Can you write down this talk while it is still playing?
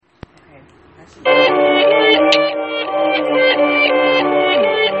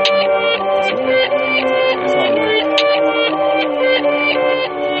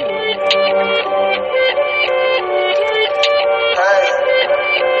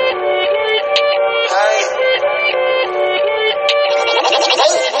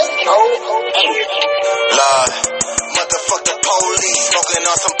Motherfuck the police, smoking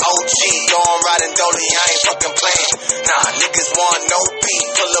on some OG. Going riding dolly, I ain't fucking playing. Nah, niggas want no beat.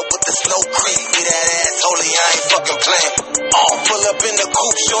 Pull up with the slow creep. Be that ass holy, I ain't fucking playing. Pull up in the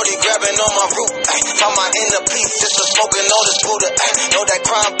coupe, shorty grabbing on my roof. Found my inner peace, just a smoking on this Buddha. Know that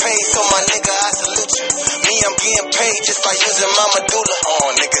crime pays, so my nigga, I salute you. Me, I'm getting paid just by using my medulla.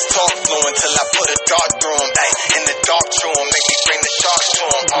 Niggas talk fluent till I put a dart through them. In the dark room, make me bring the sharks to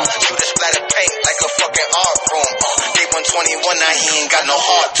them. Shoot a splatter paint like a fucking art room. They 121, now he ain't got no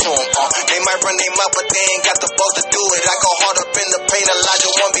heart to him. They might run their mouth, but they ain't got the balls to do it. I go hard up in the paint,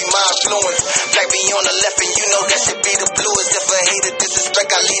 Elijah won't be my influence. Black me on the left, and you know that should be the bluest. If I hate the disrespect,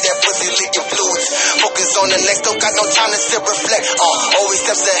 I leave that pussy leaking fluids. Focus on the next, don't got no time to sit reflect. Always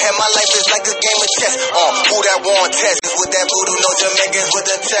steps ahead, my life is like a game of chess. Who that want test is with that voodoo, no Jamaicans with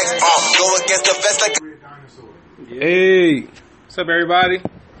the text. Go against the vest like a... Hey, what's up, everybody?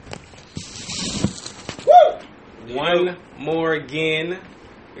 Woo! One more again.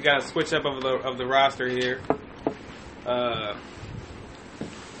 We got to switch up of the roster here.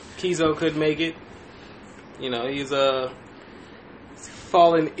 Kizo couldn't make it. You know, he's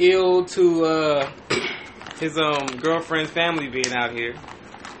fallen ill to his girlfriend's family being out here.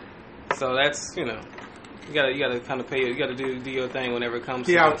 So that's, you know, you gotta kind of pay. You gotta do your thing whenever it comes.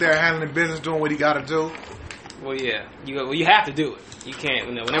 He out there handling business, doing what he gotta do. Well, yeah, you have to do it. You can't,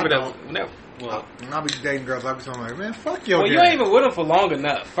 you know, whenever. Well, when I be dating girls, I be saying like, man, fuck your. Well, you ain't even with them for long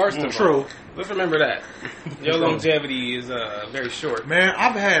enough. First of all, true. Let's remember that your longevity is very short. Man,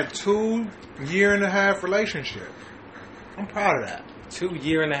 I've had 2.5-year relationship. I'm proud of that. 2.5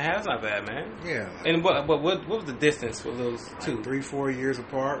 years is not bad, man. Yeah. And what was the distance for those two? Like 3-4 years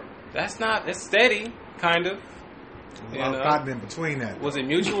apart. That's not. It's steady, kind of. I've been between that. Was it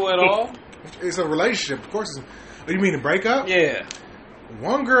mutual at all? It's a relationship, of course. You mean a breakup? Yeah.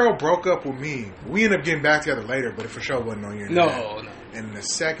 One girl broke up with me. We ended up getting back together later, but it for sure wasn't on your No. And the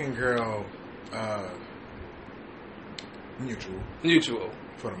second girl, mutual.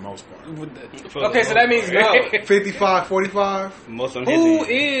 For the most part. Okay, so that means no. 55-45. Most of Who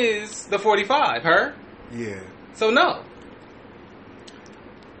is the 45? Her? Yeah. So no.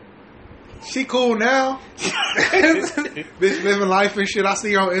 She cool now. Bitch living life and shit. I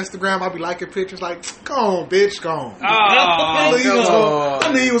see her on Instagram. I be liking pictures like, go on, bitch, go on. I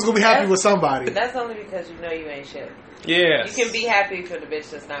knew he was going to be happy with somebody. But that's only because you know you ain't shit. Yeah. You can be happy for the bitch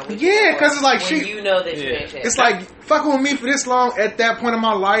that's not with you. Yeah, because it's like when you know that you ain't shit. It's like, fucking with me for this long at that point in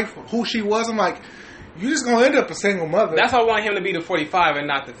my life, who she was, I'm like, you just going to end up a single mother. That's why I want him to be the 45 and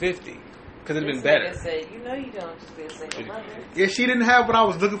not the 50. Because it'd been better. Said, you know you don't just be a single mother. Yeah, she didn't have what I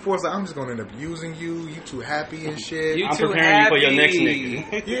was looking for. So I'm just going to end up using you. You too happy and shit. I'm preparing you for your next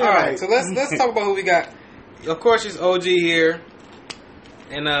nigga. Yeah. All right, so let's talk about who we got. Of course, it's OG here.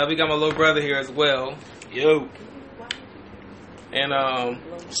 And we got my little brother here as well. Yo. And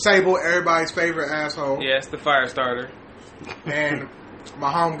Sable, everybody's favorite asshole. Yeah, it's the fire starter. And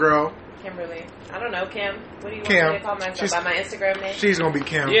my homegirl. Kimberly. I don't know, Kim. What do you Kim. want me to call myself? By my Instagram name? She's going to be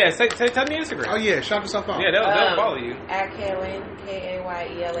Kim. Yeah, tell me Instagram. Oh, yeah. Shout yourself out. Yeah, they'll follow you. At Kaylin,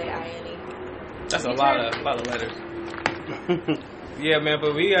 Kayeline. That's a lot of letters. Yeah, man,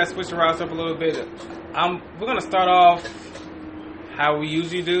 but we got to switch the routes up a little bit. We're going to start off how we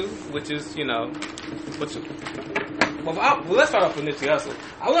usually do, which is, you know, let's start off with Nipsey Hussle.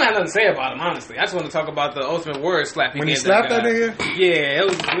 I don't have nothing to say about him, honestly. I just want to talk about the ultimate word slap. When he slapped that nigga? Yeah,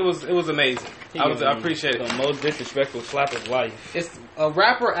 it was amazing. I appreciate it. The most disrespectful slap of life. It's a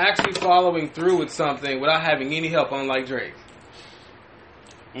rapper actually following through with something without having any help, unlike Drake.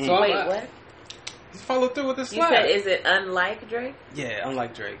 So wait, what? He followed through with the slap. You said, is it unlike Drake? Yeah,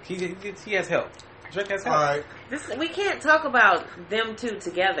 unlike Drake. He has help. Drake has help. All right. We can't talk about them two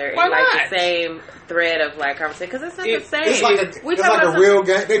together Why in like not? the same thread of like conversation because it's not the same. It's like a real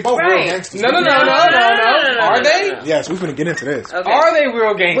gang. They both real gangsters. No. Are they? Yes, we're going to get into this. Okay. Are they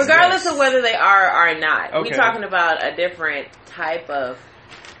real gangsters? Regardless of whether they are or not. Okay. We're talking about a different type of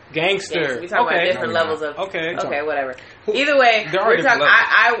gangster. We're talking about different levels of. Okay, whatever. Either way, There are we're different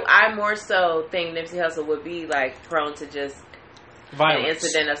talking. I more so think Nipsey Hussle would be like prone to just violence. an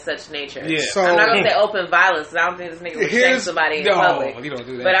incident of such nature. Yeah. So, I'm not gonna say open violence. 'Cause I don't think this nigga would shank somebody in public. You don't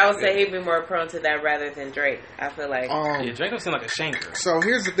do that. But I would say he'd be more prone to that rather than Drake. I feel like yeah, Drake would seem like a shanker. So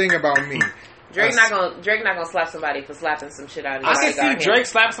here's the thing about me. Drake not gonna slap somebody for slapping some shit out of his I can bodyguard see Drake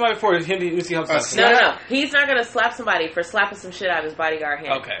slap somebody for him to Nipsey Hussle. No. He's not gonna slap somebody for slapping some shit out of his bodyguard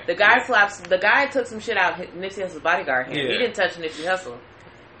hand. Okay. The guy took some shit out of Nipsey Hussle's bodyguard hand. Yeah. He didn't touch Nipsey Hussle.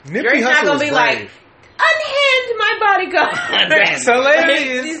 Hussle Drake's not gonna was be brave. like, unhand my bodyguard. That's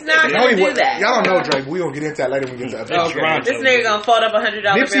hilarious. He's not gonna do that. Y'all don't know Drake. We gonna get into that later when we get to other shit. This nigga gonna fold up $100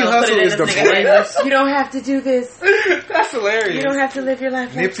 bill, Nipsey put it Hussle in is this the nigga hand. bravest. You don't have to do this. That's hilarious. You don't have to live your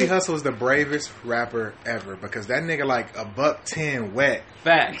life like Nipsey this. Hussle is the bravest rapper ever because that nigga like $110 wet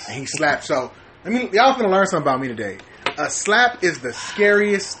Facts. and he slapped. So y'all finna learn something about me today. A slap is the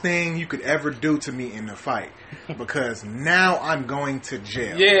scariest thing you could ever do to me in a fight because now I'm going to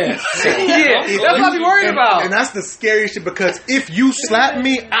jail. Yeah. That's what I be worried about. And that's the scariest shit because if you slap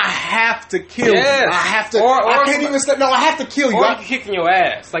me, I have to kill Yes. you. I have to. Or I can't even slap. No, I have to kill you. Or I you can kick in your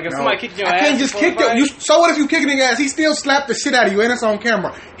ass. Like if somebody kicking your ass. I can't just kick you. So what if you kicking his ass? He still slapped the shit out of you and it's on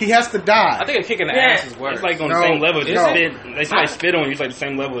camera. He has to die. I think a kick in the ass is worse. It's like on No, the same level. no. They somebody spit on you. It's like the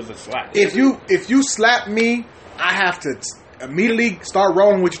same level as a slap. If you slap me, I have to immediately start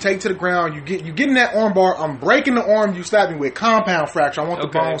rolling with you, take to the ground. You get in that arm bar. I'm breaking the arm you slapped me with. Compound fracture. I want the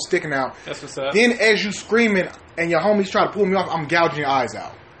bone sticking out. That's what's up. Then as you screaming and your homies try to pull me off, I'm gouging your eyes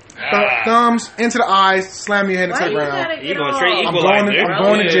out. Thumbs into the eyes, slam your head into the ground. You going straight I'm equalizer.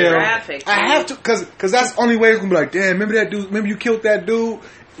 going to jail. Graphic, I have to, cause that's the only way it's gonna be like, damn, remember that dude? Remember you killed that dude?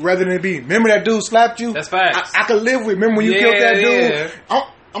 Rather than it be, remember that dude slapped you? That's facts. I could live with. Remember when you killed that dude? Yeah.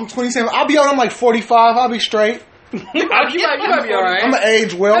 I'm 27. I'll be out. I'm like 45. I'll be straight. You might be alright. I'm gonna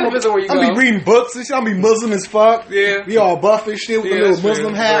age well. I'm Depends on where you gonna go. be reading books and shit. I'm gonna be Muslim as fuck. Yeah. Be all buff and shit with Yeah, a little that's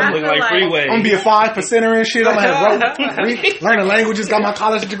Muslim true. hat. Looking like freeway. I'm gonna be a 5%er and shit. I'm gonna have learning languages. Got my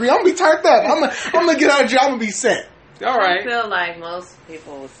college degree. I'm gonna be turned up. I'm gonna get out of jail. I'm gonna be set. Alright. I feel like most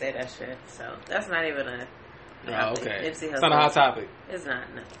people would say that shit, so that's not even a. Oh, okay. Nipsey It's not a hot topic. It's not.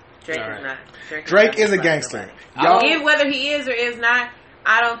 No. Drake All right. is not. Drake is a not gangster. somebody. Y'all, Whether he is or is not,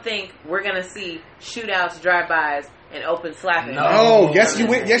 I don't think we're gonna see shootouts, drive-bys, and open slapping. no, yes, you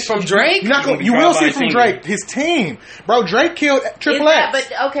will. Yes, From Drake? You're not gonna, you will see from Drake. His team, bro. Drake killed Triple X.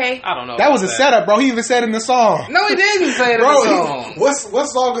 But okay, I don't know. That was a about setup, bro. He even said in the song. No, he didn't say it in Bro, the song. what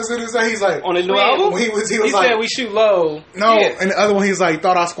song is it? He's like On his new album? He was He like said we shoot low. no, Yeah. and the other one he's like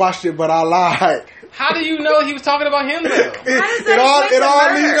thought I squashed it, but I lied. How do you know he was talking about him though? It all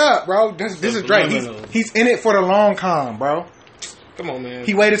murder? lead up, bro. This is Drake. He's in it for the long con, bro. Come on, man.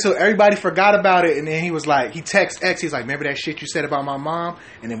 He waited till everybody forgot about it, and then he was like, he texts X. He's like, remember that shit you said about my mom?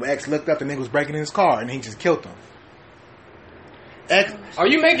 And then when X looked up, the nigga was breaking in his car, and he just killed him. X, Are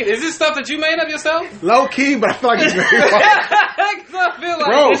you making? Is this stuff that you made up yourself? low key, but I feel like it's very funny. I feel like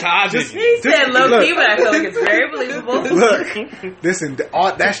Bro, It's obvious. he said low look. key, but I feel like it's very believable. Look, listen,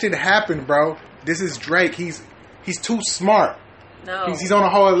 all that shit happened, bro. This is Drake. He's too smart. No, He's on a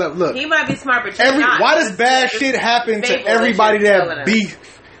whole level. Look, he might be smart, but you're not. why does bad shit happen to fable everybody that you're that telling us.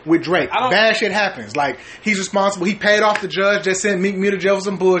 beef with Drake? I don't- Bad shit happens. Like he's responsible. He paid off the judge that sent Meek Mill to jail for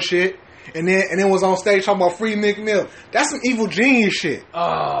some bullshit, and then was on stage talking about free Meek Mill. That's some evil genius shit.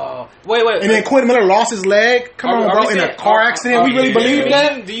 Oh, wait. And then Quentin Miller lost his leg. Come on, bro, in a car accident. We really believe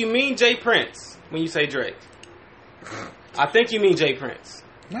that? Do you mean Jay Prince when you say Drake? I think you mean Jay Prince.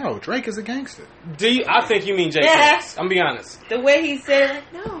 No, Drake is a gangster. I think you mean Jay Yeah. Prince. I'm be honest. The way he said it,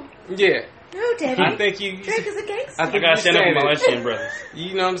 like, no, Yeah. Daddy. I think you. Drake is a gangster. I I think gotta you stand up said for my it. light skin brothers.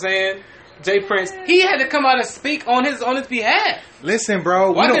 You know what I'm saying? Jay Prince. He had to come out and speak on his behalf. Listen,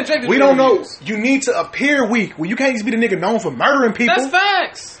 bro, Why didn't Drake do we don't know. interviews? You need to appear weak. Well, you can't just be the nigga known for murdering people. That's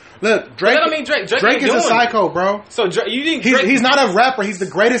facts. Look, Drake. that don't mean Drake. Drake ain't is a doing psycho, bro. So you think Drake, He's not a rapper. He's the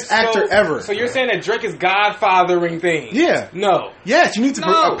greatest actor ever. So you're saying that Drake is godfathering things? Yeah. No. Yes, you need to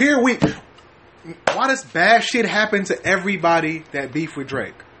No. appear weak. Why does bad shit happen to everybody that beef with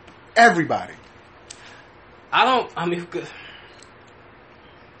Drake? Everybody.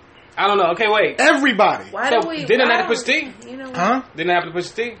 I don't know. Okay, wait. Everybody. Why So, do we? didn't why have to push don't- T? You know what? Huh? Didn't happen to push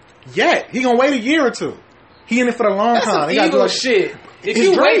T. Yet. He gonna wait a year or two. He in it for the long That's time. some He gotta do evil like- shit. If It's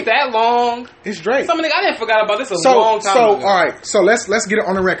you Drake. wait that long, It's Drake. I didn't forgot about this a long time So ago. all right. So let's get it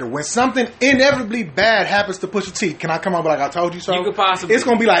on the record. When something inevitably bad happens to Pusha T, can I come on and be like, I told you so? You could possibly. It's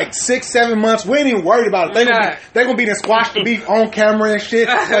gonna be like 6-7 months. We ain't even worried about it. They're gonna be in squash the beef on camera and shit.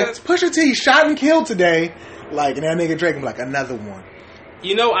 Like Pusha T shot and killed today. Like, and that nigga Drake gonna be like, another one.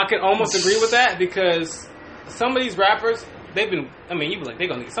 You know, I can almost agree with that because some of these rappers, they've been. I mean, you be like, they're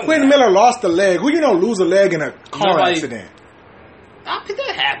gonna get something. Quentin Miller lost a leg. Who you know lose a leg in a car Nobody- accident? I think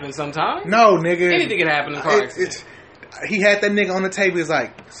that happens sometimes. No, nigga. Anything can happen in a car accident. He had that nigga on the table. He's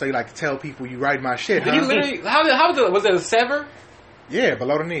like, so you like to tell people you write my shit, Did he huh? literally? Was it a sever? Yeah,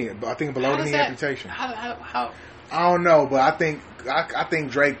 below the knee. I think below How the does knee that- amputation. How? I don't know, but I think I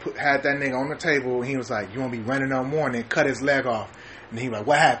think Drake had that nigga on the table. And he was like, "You won't be running no more," and then cut his leg off. And he was like,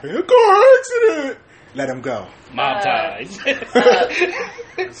 "What happened? A car accident." Let him go. Mob ties.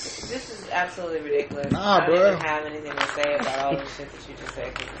 This is absolutely ridiculous. Nah, I don't bro. even have anything to say about all the shit that you just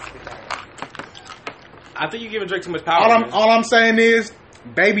said because it's retarded. I think you're giving Drake too much power. All I'm saying is,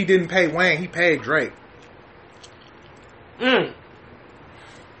 Baby didn't pay Wayne. He paid Drake.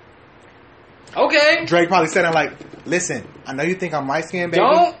 Okay. Drake probably said, "I'm like, listen, I know you think I'm light skinned, baby.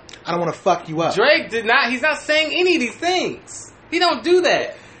 Don't. I don't want to fuck you up." Drake did not. He's not saying any of these things. He don't do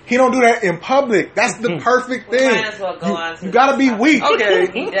that. He don't do that in public. That's the perfect We thing. might as well go on to You gotta be this weak. Okay.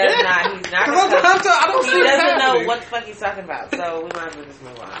 He does not. He's not. Because I don't see He this doesn't know happening. what the fuck he's talking about. So we might as well just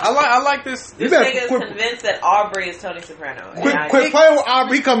move on. I like this. You This better nigga is quit- convinced that Aubrey is Tony Soprano. And I- Quit playing with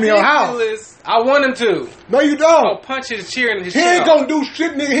Aubrey. He come to your house. Ridiculous. I want him to. No, you I'll don't. punch his cheer in his He shit ain't off. gonna do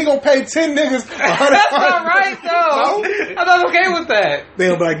shit, nigga. He gonna pay 10 niggas $100. That's not right, though. No? I'm not okay with that. They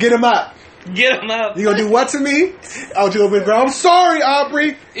gonna be like, get him out. Get him out. You gonna do what to me? I'll do it with girl. I'm sorry,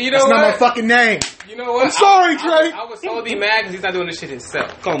 Aubrey. You know That's not what? my fucking name. You know what? I'm sorry, Drake. I was so mad because he's not doing this shit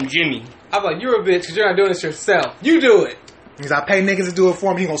himself. Call him Jimmy. I'm like, you're a bitch because you're not doing this yourself. You do it. Because I pay niggas to do it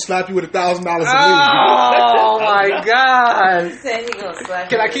for him. He gonna slap you with $1,000 a leave. Oh my god. He said he gonna slap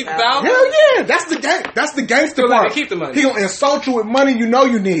Can you I with keep a the thousand. $1,000? Hell yeah, that's the gang. That's the gangster So let me part. keep the money. He gonna insult you with money you know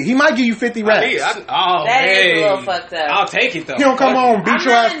you need. He might give you 50 racks. That is a little fucked up. I'll take it though. He don't come home, beat I'm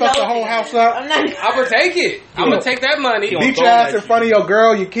your not ass, fuck the whole indulging house in it. up, I'm not. I'm gonna take it. I'm gonna take that money. beat your ass in front of your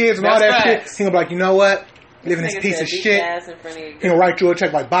girl, your kids, and all That's that facts. shit. He gonna be like, you know what? Living this Nigga piece said of beat shit. your ass in front of your He gonna write you a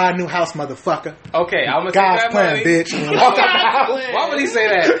check like, buy a new house, motherfucker. Okay, I'm gonna God's take that plan, money. bitch. And walk out the house. Why would he say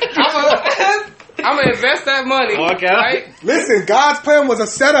that? I'm gonna invest that money. Walk out. Right? Listen, God's plan was a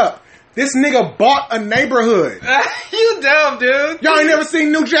setup. This nigga bought a neighborhood. You dumb dude. Y'all ain't never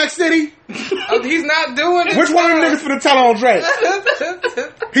seen New Jack City? He's not doing it. Which one of them niggas finna tell on Drake?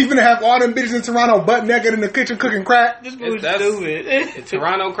 He finna have all them bitches in Toronto butt naked in the kitchen cooking crack? This was That's- stupid.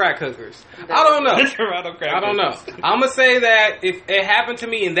 Toronto crack cookers. I don't know. Toronto crack. I don't know. I'm gonna say that if it happened to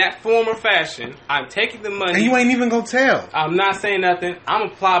me in that form or fashion, I'm taking the money. And you ain't even gonna tell. I'm not saying nothing. I'm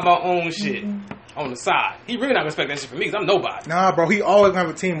gonna apply my own shit on the side. He really not gonna expect that shit from me because I'm nobody. Nah, bro, he always gonna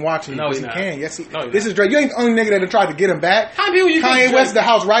have a team watching you. No, because he he not. can. Yes, he. No, he This not. is Drake. You ain't the only nigga that tried to get him back. How many people you Kanye think West at the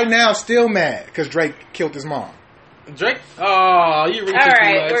house right now still mad because Drake killed his mom. Drake? Oh, you reaching All too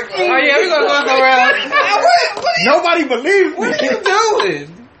right, much. we're good. Oh yeah, we're gonna go around. Nobody believed me. What are you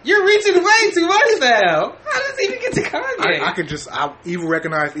doing? You're reaching way too much now. How does it even get to Kanye? I could just, evil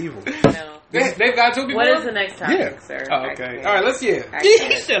recognize evil. No. They've got two people. What is the next topic, Yeah. sir? Oh, okay. All right, let's hear.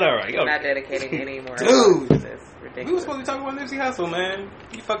 He said, all right. I'm not Okay. dedicating any more. Dude. to this. Ridiculous. We were supposed to be talking about Nipsey Hussle, man.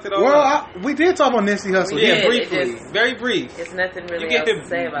 You fucked it all Well, up. we did talk about Nipsey Hussle. We Yeah, did. briefly. It just- Very brief. It's nothing really You get else to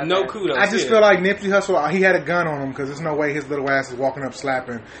say about no that. kudos. I just yeah. feel like Nipsey Hussle, he had a gun on him because there's no way his little ass is walking up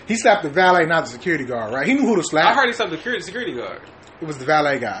slapping. He slapped the valet, not the security guard, right? He knew who to slap. I heard he slapped the security guard. It was the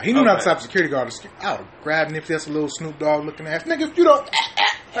valet guy. He knew not to Okay. slap the security guard. I would grab Nipsey Hussle, little Snoop Dogg looking ass. Nigga, if you don't...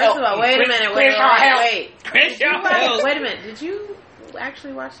 First of all, wait a minute. Wait Chris, y'all help. a minute. Did you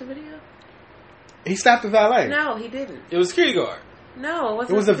actually watch the video? He slapped the valet. No, he didn't. It was security guard. No, it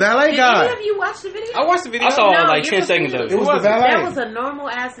wasn't. It was the valet Did guy. any of you watch the video? I watched the video. I saw No, like you're 10 seconds of confused. It it. was Who the was it? valet. That was a normal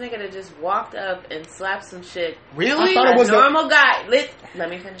ass nigga that just walked up and slapped some shit. Really? I thought it was a normal guy. Let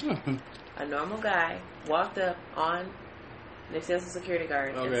me finish. A normal guy walked up on Nipsey Hussle's security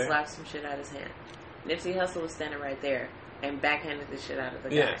guard Okay. and slapped some shit out of his hand. Nipsey Hussle was standing right there and backhanded the shit out of the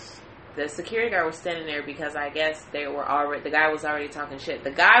guy. Yes. The security guard was standing there because I guess the guy was already talking shit.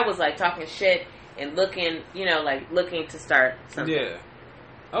 The guy was like talking shit and looking, looking to start something. Yeah.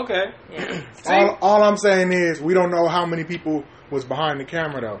 Okay. Yeah. All I'm saying is, we don't know how many people was behind the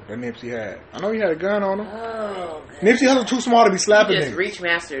camera, though, that Nipsey had. I know he had a gun on him. Oh, Nipsey Hussle too small to be slapping just niggas. reach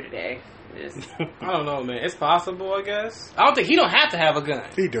master today. Just, I don't know, man. It's possible, I guess. I don't think he don't have to have a gun.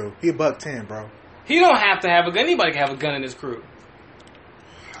 He do. He $110, bro. He don't have to have a gun. Anybody can have a gun in his crew.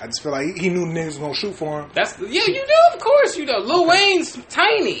 I just feel like he knew niggas was gonna shoot for him. You do, of course you do. Lil Wayne's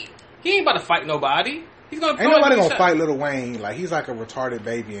tiny. He ain't about to fight nobody. He's gonna. Ain't nobody gonna shot. fight Lil Wayne. Like, he's like a retarded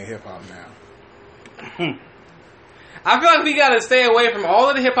baby in hip hop now. I feel like we gotta stay away from all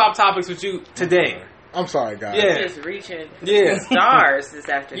of the hip hop topics with you today. I'm sorry, guys. Yeah. just reaching Yeah. stars this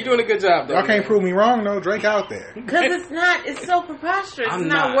afternoon. You're doing a good job, though. Y'all can't man. prove me wrong, though. Drake out there. Because it's so preposterous. I'm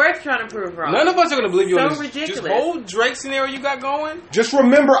It's not not. worth trying to prove wrong. None of us are gonna believe you So on this. ridiculous. Just whole Drake scenario you got going. Just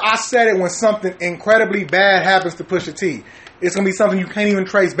remember I said it when something incredibly bad happens to Pusha T. It's gonna be something you can't even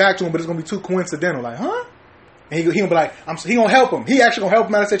trace back to him, but it's gonna be too coincidental. Like, huh? And he gonna be like, he gonna help him. He actually gonna help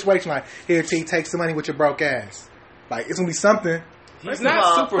him out of the situation. Like, here, T, take some money with your broke ass. Like, it's gonna be something. He's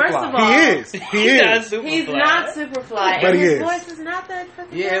not Superfly. First of all, He is. He is. he's not Superfly, But and he his is. voice is not that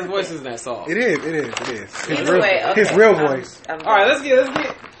fucking. Yeah, his delicate. voice isn't that soft. It is. Anyway, His okay, real voice. I'm All right, let's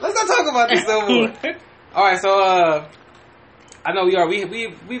not talk about this no more. All right, so I know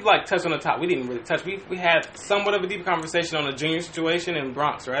we've like touched on the top. We didn't really touch. We had somewhat of a deep conversation on the junior situation in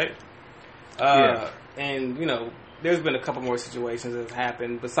Bronx, right? And you know, there's been a couple more situations that have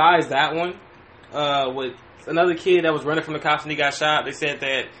happened besides that one. With another kid that was running from the cops and he got shot. They said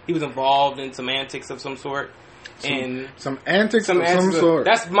that he was involved in some antics of some sort. Some antics of some sort.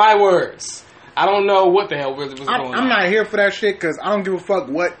 That's my words. I don't know what the hell really was going on. I'm not here for that shit because I don't give a fuck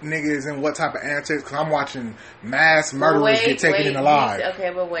what nigga is in what type of antics because I'm watching mass murderers get taken in alive.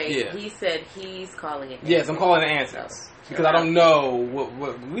 Okay, but wait. Yeah. He said he's calling it. Yes, I'm calling it antics. Because I don't know what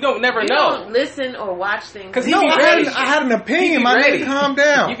we don't never know. Don't listen or watch things. Because I had an opinion. My nigga, calm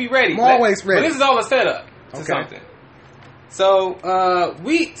down. You be ready. I'm always ready. But this is all a setup to Okay. something. So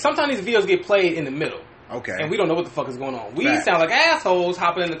sometimes these videos get played in the middle. Okay. And we don't know what the fuck is going on. We Facts. sound like assholes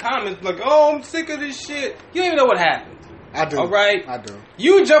hopping in the comments like, oh, I'm sick of this shit. You don't even know what happened. I do. All right? I do.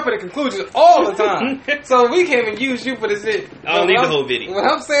 You jump at the conclusions all the time. So we can't even use you for this shit. I don't need the whole video.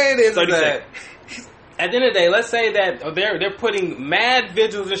 What I'm saying is 30 that at the end of the day, let's say that they're putting mad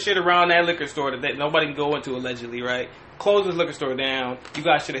vigils and shit around that liquor store that nobody can go into allegedly, right? Close this liquor store down. You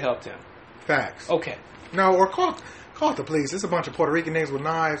guys should have helped him. Facts. Okay. No, or call the police. It's a bunch of Puerto Rican niggas with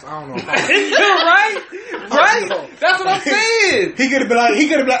knives. I don't know. Right? That's what I'm saying. He could have been like,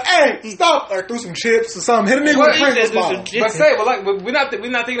 hey, stop, or threw some chips or something. Hit a nigga with a Pringles bottle. But we're not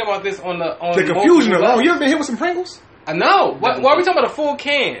thinking about this on the confusion multiple alone. levels. You ever been hit with some Pringles? I know. Why are we talking about a full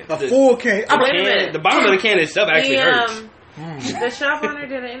can? A full can. Wait a minute. The bottom of the can itself actually hurts. The shop owner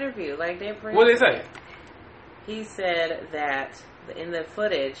did an interview. Like What did they say? He said that in the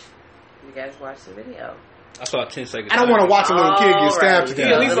footage, you guys watched the video. I saw 10 seconds. I don't want to watch a little kid get stabbed to Yeah, at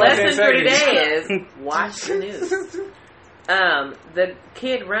death. least The like 10 lesson for today seconds. is watch the news. The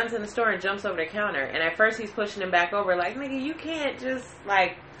kid runs in the store and jumps over the counter, and at first he's pushing him back over, like, nigga, you can't just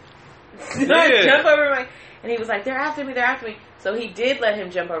like jump over my. And he was like, they're after me. So he did let him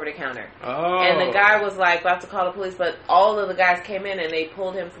jump over the counter. Oh. And the guy was like about to call the police, but all of the guys came in and they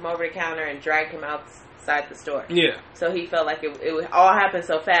pulled him from over the counter and dragged him outside the store. Yeah. So he felt like it all happened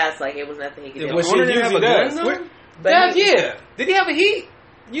so fast, like it was nothing he could do. What What shit did he have usually a gun, does. though? But Yeah. Did he have a heat?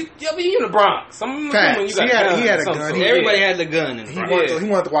 You in the Bronx. I'm assuming you got He had a guns of gun. some He- sort. Everybody had the gun in He front.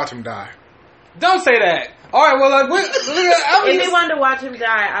 wanted to watch him die. Don't say that. All right, well, if he wanted to watch him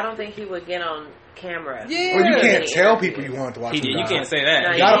die, I don't think he would get on camera. Yeah. Well, you can't Yeah. tell people you wanted to watch him die. You can't say that.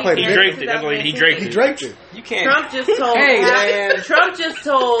 No, You gotta play the He victim. draped it. That's why he draped He it. draped it. You can't. Trump just told. Hey, man. Trump just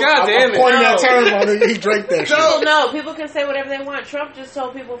told. God damn I'm it. pointing that No. term on it. He draped that shit. People know. People can say whatever they want. Trump just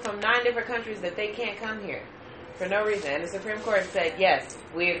told people from 9 different countries that they can't come here for no reason, and the Supreme Court said yes,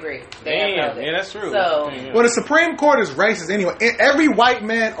 we agree. They Damn, upheld it. yeah, that's true. So Yeah. Well, the Supreme Court is racist anyway. Every white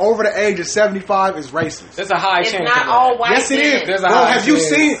man over the age of 75 is racist. There's a high it's chance. not of all that. white. Yes, it men. is. There's a Bro, high have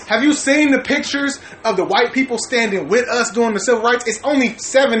chance. you seen the pictures of the white people standing with us during the civil rights? It's only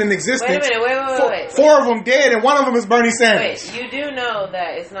 7 in existence. Wait a minute. Wait. 4 of them dead, and one of them is Bernie Sanders. Wait, you do know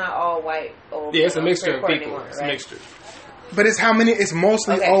that it's not all white old Yeah, it's a people on the mixture Supreme of Court people. anymore, It's a right? mixture. But it's how many? It's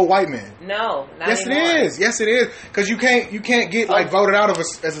mostly Okay. old white men. No, not Yes, anymore. it is. Yes, it is. Because you can't get like voted out of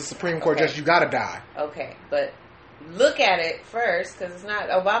as a Supreme Court Okay. judge. You gotta die. Okay, but look at it first because it's not.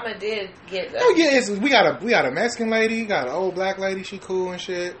 Obama did get. Oh yeah, we got a Mexican lady, got an old black lady. She cool and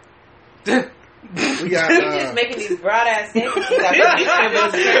shit. We got. You're just making these broad ass statements.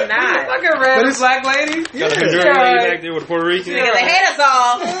 You're not. Fucking red black lady. Yeah. Got a Honduran lady back there with a Puerto Rican. Nigga, they hate us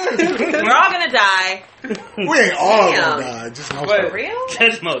all. We're all gonna die. We ain't all Damn. gonna die. Just most But- of For it. real?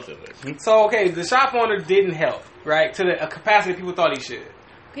 That's most of it. So okay, the shop owner didn't help, right? To the capacity people thought he should.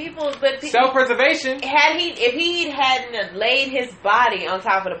 Self-preservation. If he hadn't have laid his body on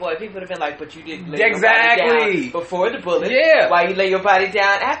top of the boy, people would have been like, "But you didn't lay your Exactly. body down before the bullet. Yeah. Why you lay your body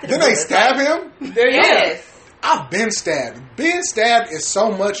down after the Then bullet?" they stab him. Yes. I've been stabbed. Being stabbed is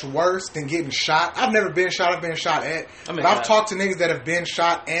so much worse than getting shot. I've never been shot. I've been shot at. But I've talked to niggas that have been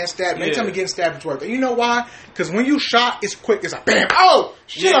shot and stabbed. They tell me getting stabbed is worse. And you know why? Because when you shot, it's quick. It's like, bam, oh,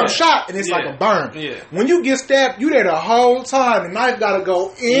 shit, I'm shot. And it's like a burn. Yeah. When you get stabbed, you there the whole time. The knife got to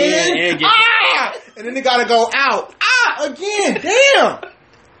go in. And then it got to go out. Again. Damn.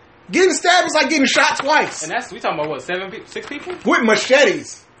 Getting stabbed is like getting shot twice. And we talking about what, 6 people? With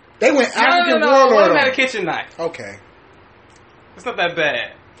machetes. They went African No. warlord. One had a kitchen knife. Okay. It's not that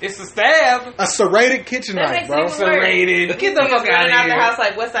bad. It's a stab. A serrated kitchen That knife, makes bro. it even worse. Serrated. Get the fuck out running of out the here. house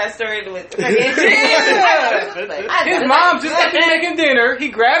like West Side Story with His mom just got finished making dinner. He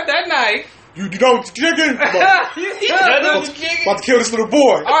grabbed that knife, You know chicken? About to kill this little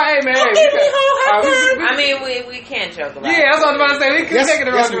boy. All right, man. I mean, we can joke about it. Yeah, that's what I was about to say. We can take it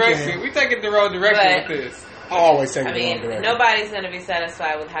the wrong we direction. can. We take it the wrong direction But- with this. I always take I it mean, wrong direction. nobody's going to be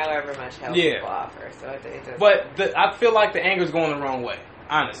satisfied with however much help Yeah. people offer. So it just, But I feel like the anger's going the wrong way.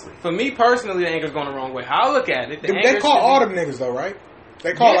 Honestly, for me personally, the anger's going the wrong way. How I look at it, They call all them niggas though, right?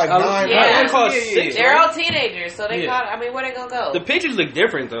 They call like 9. yeah. They call 6. they're right? all teenagers, so they got. I mean, where they gonna go? The pictures look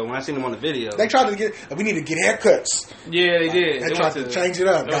different though when I seen them on the video. They tried to get. We need to get haircuts. Yeah, they did. They tried to change it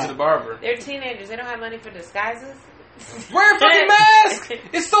up. They went to the barber. They're teenagers. They don't have money for disguises. Wear a fucking mask.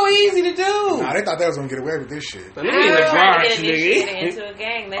 It's so easy to do. Nah, they thought they was gonna get away with this shit. But They nigga in were the trying to Bronx, get initiated nigga. into a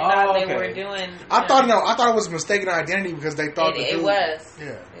gang. They Oh, thought they okay. were doing. I thought it was mistaken identity because they thought it dude- was.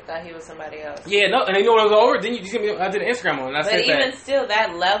 Yeah. They thought he was somebody else. Yeah, no, and you know what I was over? Then you see me. I did an Instagram on it. And I But said even that. still,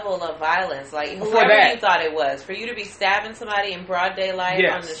 that level of violence, like Before whoever that. you thought it was, for you to be stabbing somebody in broad daylight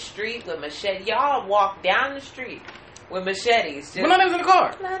Yes. on the street with machete, y'all walk down the street with machetes. But none of them was in the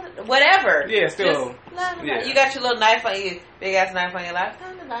car. Whatever. Yeah, still. Just, Yeah. You got your little knife on you, big ass knife on your lap.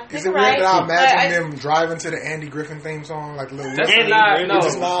 Is it weird that I imagine them driving to the Andy Griffin theme song like a little? That's Andy not. Griffin. No, With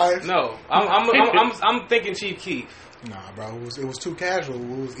his lives? no. I'm thinking Chief Keef. Nah, bro, it was too casual.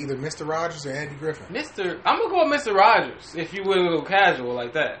 It was either Mr. Rogers or Andy Griffin. I'm gonna go with Mr. Rogers if you would go casual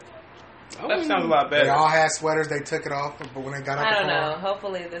like that. That sounds a lot They better. all had sweaters. They took it off, but when they got out I the don't car, know.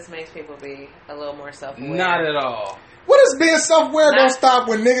 Hopefully, this makes people be a little more self-aware. Not at all. what is being self-aware? Don't Not- stop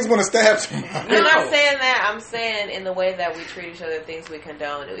when niggas want to stab somebody. I'm No. not saying that. I'm saying in the way that we treat each other, things we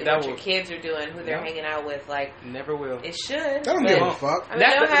condone, what That your will- kids are doing, who they're Yeah. hanging out with. Like Never will. it should. They don't but- give a fuck. I mean, That-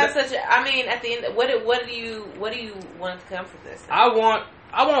 they don't have that- such. I mean, at the end, what do you want to come from this? I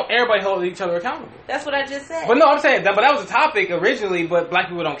want everybody holding each other accountable. That's what I just said. But no, I'm saying that. But that was a topic originally. But black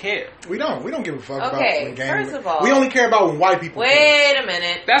people don't care. We don't give a fuck Okay, about when gang. first of all- we only care about when white people. care. Wait a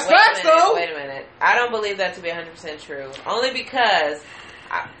minute. That's Wait a facts, minute, though. Wait a minute. I don't believe that to be 100% true. Only because.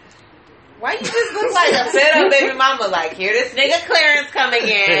 Why you just look like a fed up baby mama? Like, here this nigga Clarence coming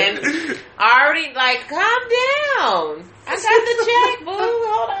in. Already, like, calm down. I got the check, boo.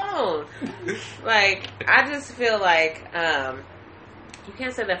 Hold on. Like, I just feel like you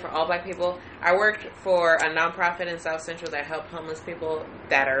can't say that for all black people. I worked for a nonprofit in South Central that helped homeless people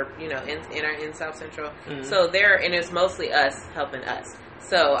that are, in South Central. Mhm. So and it's mostly us helping us.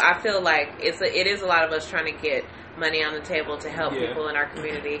 So I feel like it is a lot of us trying to get money on the table to help Yeah. people in our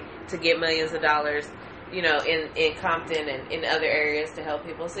community, to get millions of dollars, in Compton and in other areas to help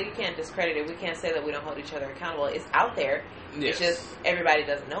people. So you can't discredit it. We can't say that we don't hold each other accountable. It's out there. Yes. It's just everybody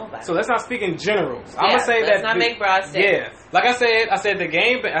doesn't know about So it. let's not speak in generals. I'm Yeah, gonna say let's that. not make broad statements. Yeah, like I said the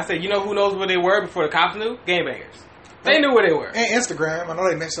game. I said, you know who knows where they were before the cops knew? Game bangers. They knew where they were. And Instagram, I know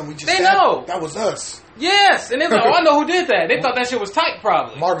they mentioned we just. They stabbed- know. that was us. Yes, and they was like, oh, I know who did that. They thought that shit was tight,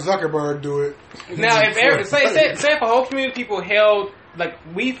 probably. Mark Zuckerberg do it. Now, say if a whole community of people held, like,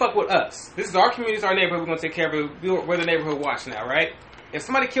 we fuck with us. This is our community, it's our neighborhood, we're going to take care of it. We're the neighborhood watch now, right? If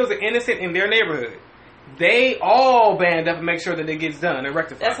somebody kills an innocent in their neighborhood, they all band up and make sure that it gets done and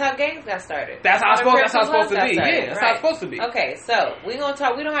rectified. That's how gangs got started. That's how it's supposed to be. Started, Yeah, that's how it's supposed to be. Okay, so we're gonna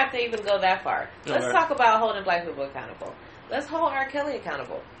talk. We don't have to even go that far. Let's Okay. talk about holding black people accountable. Let's hold R. Kelly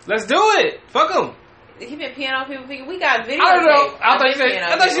accountable. Let's do it. Fuck them. He been peeing on people. We got videos. I don't know. I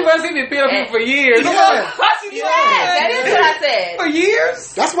thought she was been peeing on people for years. Yeah. Yeah, that is what I said. For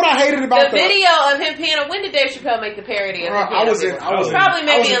years? That's what I hated about The video of him peeing on. When did Dave Chappelle make the parody of him peeing I was on in. people? I was in, Probably I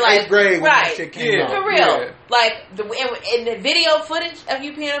maybe was in in like 8th grade when right. that shit came Yeah. out. For real. Yeah. Like in the video footage of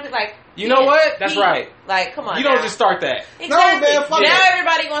you peeing on people, like You know what? That's right. Like, come on. You don't now. just start that. Exactly. No, man, fuck now that.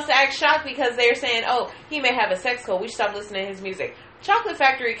 everybody wants to act shocked because they're saying, "Oh, he may have a sex code. We should stop listening to his music." Chocolate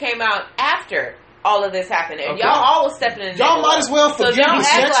Factory came out after all of this happened, and Okay. y'all all was stepping in. Y'all might as well So forgive don't the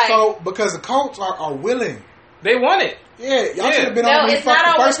act sex like- code because the coats are willing. They want it. Yeah, y'all Yeah. should have been No, on when it's we fucked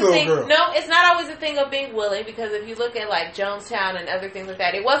not the always first a little thing. girl. No, it's not always a thing of being willing because if you look at like Jonestown and other things like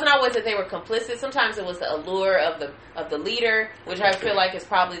that, it wasn't always that they were complicit. Sometimes it was the allure of the leader, which I feel like is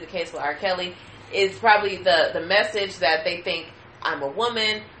probably the case with R. Kelly. Is probably the message that they think I'm a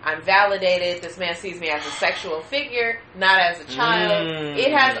woman, I'm validated. This man sees me as a sexual figure, not as a child. Mm.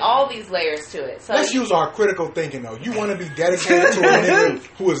 It has all these layers to it. So Let's use our critical thinking though. You want to be dedicated to a nigga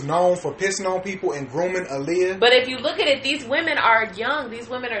who is known for pissing on people and grooming Aaliyah? But if you look at it, these women are young. These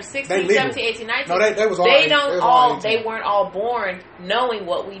women are 16, They 17, 18, 19. No, they was all They eight- don't they was all. 18. They weren't all born knowing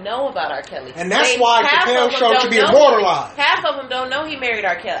what we know about R. Kelly. And that's why half Chappelle of them Show don't should be know- immortalized. Half of them don't know he married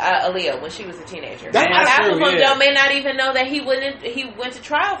Aaliyah when she was a teenager. That's half true, of them yeah. may not even know that he went to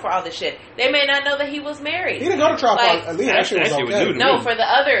trial trial for all this shit. They may not know that he was married. He didn't go to trial. Like, Aaliyah, that shit was that shit was okay. new to no, me. for the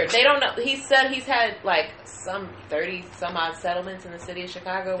other, they don't know. He said he's had like some 30 some odd settlements in the city of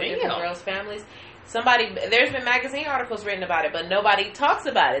Chicago with different girls' families. There's been magazine articles written about it, but nobody talks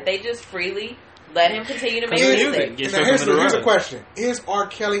about it. They just freely let him continue to make music. Here's a question: is R.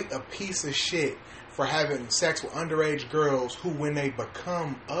 Kelly a piece of shit for having sex with underage girls who, when they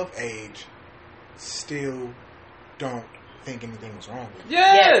become of age, still don't think anything was wrong with them?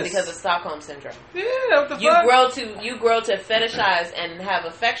 Yes, because of Stockholm syndrome. Yeah, what the fuck? You grow to fetishize and have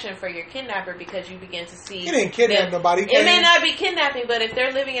affection for your kidnapper because you begin to see. He didn't kidnap nobody. It may not be kidnapping, but if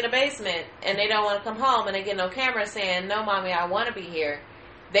they're living in a basement and they don't want to come home and they get no camera saying, "No, mommy, I want to be here,"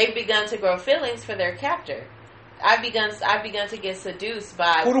 they've begun to grow feelings for their captor. I've begun to get seduced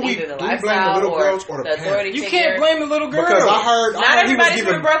by either the blame the lifestyle little or girls or the authority You figure. can't blame the little girl. Because I heard he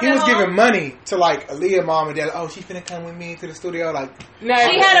was home. giving money to like Aaliyah mom and dad. Oh, she finna come with me to the studio. Like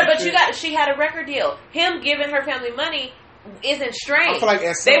She had a record deal. Him giving her family money isn't strange. I feel like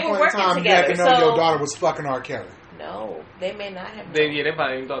at some point in time you had to know your daughter was fucking R. Kelly. No, they may not have. They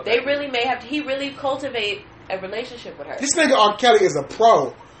probably even thought they that. really may have. He really cultivate a relationship with her. This nigga R. Kelly is a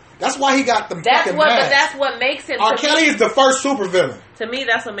pro. That's why he got them fucking But masks. that's what makes him. R. Kelly is the first super villain. To me,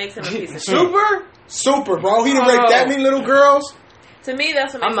 that's what makes him a piece of shit. Super, bro. He done raped that many little girls. To me,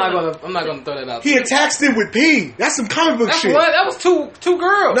 that's what I'm makes not gonna throw that out. He attacks them with pee. That's some comic book shit. What? That was two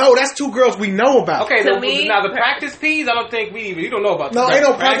girls. No, that's two girls we know about. Okay, now the practice peas, I don't think you don't know about. No, ain't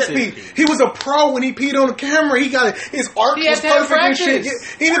no practice pee. He was a pro when he peed on the camera. He got his art was perfect and shit.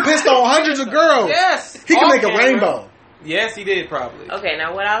 He done pissed on hundreds of girls. Yes, he can make a rainbow. Yes, he did probably. Okay,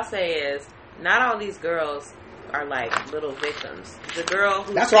 now what I'll say is, not all these girls are like little victims. The girl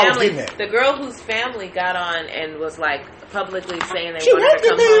whose family got on and was like publicly saying they wanted to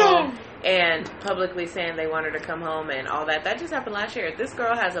come home and publicly saying they wanted to come home and all that just happened last year. This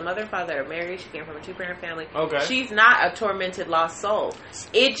girl has a mother and father that are married. She came from a 2-parent family. Okay. She's not a tormented lost soul.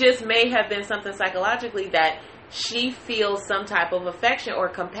 It just may have been something psychologically that she feels some type of affection or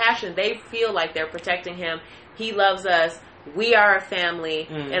compassion. They feel like they're protecting him. He loves us. We are a family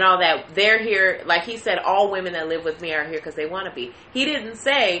and all that. They're here. Like he said, all women that live with me are here because they want to be. He didn't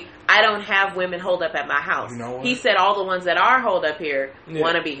say, I don't have women holed up at my house. You know what? He said all the ones that are holed up here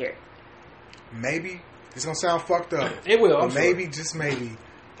want to be here. Maybe. It's going to sound fucked up. It will. But maybe, just maybe,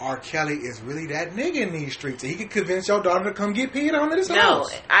 R. Kelly is really that nigga in these streets. And he could convince your daughter to come get peed on at his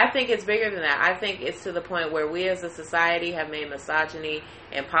house. No, I think it's bigger than that. I think it's to the point where we as a society have made misogyny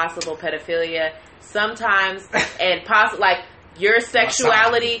and possible pedophilia sometimes and like your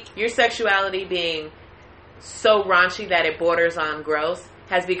sexuality being so raunchy that it borders on gross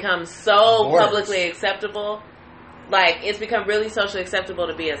has become so publicly acceptable. Like, it's become really socially acceptable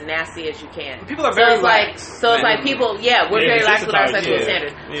to be as nasty as you can. People are very lax. So it's like people, we're very lax with our sexual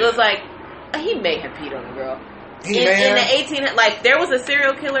standards. Yeah. So it's like, he may have peed on a girl. In the there was a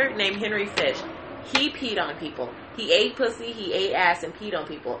serial killer named Henry Fish. He peed on people. He ate pussy, he ate ass, and peed on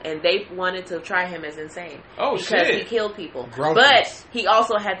people. And they wanted to try him as insane. Oh, because shit. he killed people. Gross. But he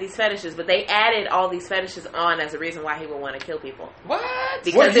also had these fetishes. But they added all these fetishes on as a reason why he would want to kill people. What?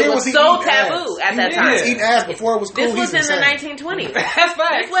 Because it was so taboo at that time. He was eating ass before it was cool. This was in the 1920s. That's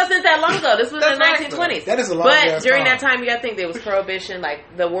facts. This wasn't that long ago. This was in the 1920s. That is a long But during that time, you got to think there was prohibition.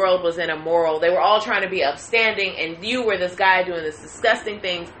 Like, the world was in a moral. They were all trying to be upstanding. And you were this guy doing this disgusting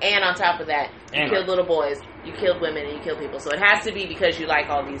things. And on top of that, you killed little boys. You killed women and you killed people. So it has to be because you like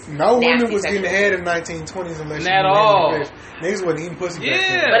all these. No women was getting ahead in the 1920s unless not at all. Niggas wasn't eating pussy.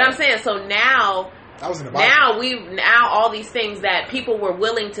 Yeah. But I'm saying, so now. That was in the Bible. Now all these things that people were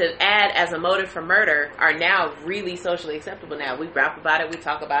willing to add as a motive for murder are now really socially acceptable. Now we rap about it, we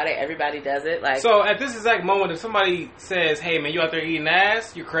talk about it, everybody does it. Like, so at this exact moment, if somebody says, "Hey man, you out there eating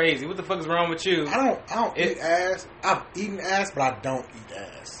ass? You're crazy. What the fuck is wrong with you?" I don't eat ass. I've eaten ass, but I don't eat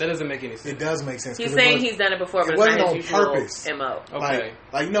ass. That doesn't make any sense. It does make sense. He's saying he's done it before, but it it's wasn't not on his usual purpose. MO. Okay.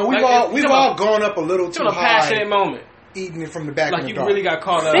 Like we've all gone up a little too high. High. Passionate moment. Eating it from the back like in the you dark. really got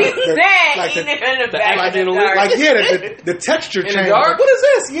caught up. Eating it from the back in the dark. Like, the texture change. Dark? Like, what is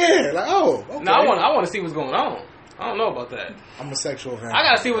this? Yeah, like, oh, okay. No, I want to see what's going on. I don't know about that. I'm a sexual fan. I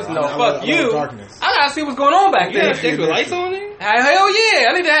gotta see what's I love darkness. I gotta see what's going on back there. You have lights on it? Hell yeah!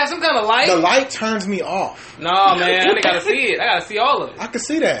 I need to have some kind of light. The light turns me off. No, man, I gotta see it. I gotta see all of it. I can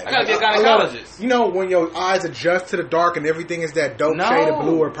see that. I gotta be a gynecologist. You know when your eyes adjust to the dark and everything is that dope shade of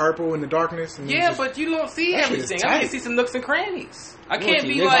blue or purple in the darkness. And but you don't see everything. I need to see some nooks and crannies. I can't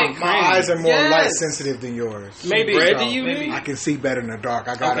be like my eyes are more light sensitive than yours. Maybe. I can see better in the dark.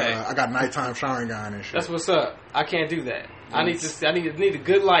 I got nighttime showering on and shit. That's what's up. I can't do that. I need a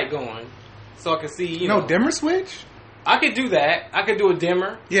good light going so I can see. You know, dimmer switch. I could do that. I could do a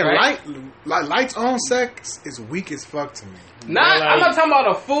dimmer. Yeah, right? lights on sex is weak as fuck to me. I'm not talking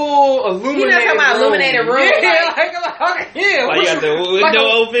about a full illuminated. You're not talking about illuminated room. Yeah, you got the window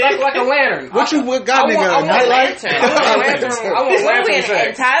open, like a lantern. What got nigga? I want a Nightlight? lantern. I want lantern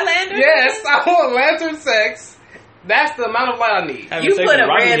sex. In Thailand? Yes, I want lantern sex. That's the amount of light I need. You put a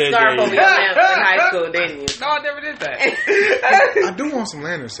red scarf over your lamp in high school, didn't you? No, I never did that. I do want some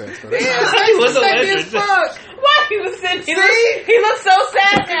lantern sex, though. What's a lantern sex? Why he was sitting? He looked so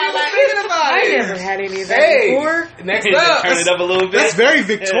sad now. Like Thinking about I it. never had any of that before. Next up. Turn it up a little bit. That's very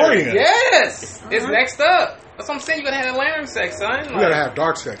Victorian. Yes, it's next up. That's what I'm saying. You gotta have lantern sex, son. You gotta have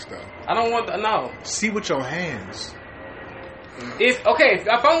dark sex, though. I don't want no. See with your hands. If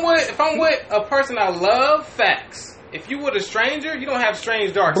I'm with a person I love, facts. If you with a stranger, you don't have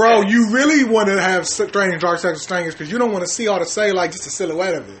strange dark sex. Bro, you really want to have strange dark sex with strangers because you don't want to see all the cellulite, just a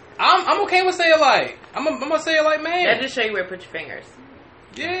silhouette of it. I'm okay with cellulite. I'm gonna cellulite man. That just show you where to put your fingers.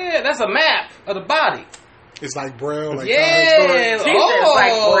 Yeah, that's a map of the body. It's like Braille, like yeah. Jesus,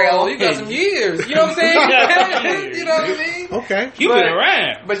 like Braille. You got some years. You know what I'm saying? You know what I mean? Okay. You've been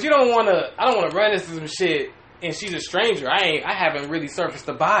around. But you don't want to. I don't want to run into some shit. And she's a stranger. I haven't really surfaced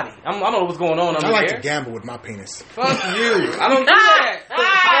the body. I don't know what's going on under I like there. to gamble with my penis. Fuck you. I don't do that.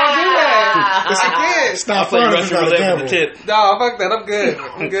 I don't do that. It's a kid. It's not fun if you gotta gamble. No, fuck that. I'm good.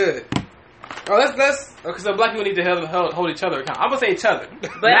 I'm good. Oh, let's. Because so black people need to hold each other accountable. I'm gonna say each other.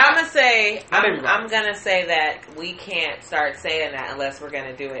 But I'm gonna say, everybody. I'm gonna say that we can't start saying that unless we're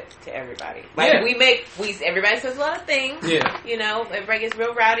gonna do it to everybody. Like everybody says a lot of things. Yeah. You know, everybody gets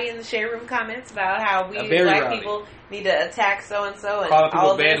real rowdy in the share room comments about how we Very black rowdy. people need to attack so and so and Call people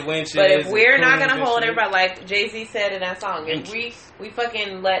all bad this. wenches. But if we're not gonna and hold shit. everybody, like Jay-Z said in that song, if we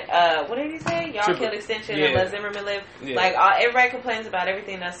fucking let what did he say? Y'all killed Extension and let Zimmerman live. Yeah. Like everybody complains about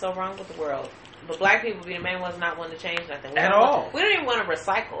everything that's so wrong with the world. But black people be the main ones not wanting to change nothing. At all. We don't even want to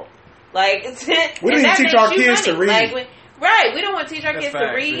recycle. Like, we don't even teach our kids to read. Like, we don't want to teach our kids to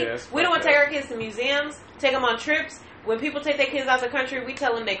facts, read. yeah, We don't want to take our kids to museums, take them on trips. When people take their kids out the country, we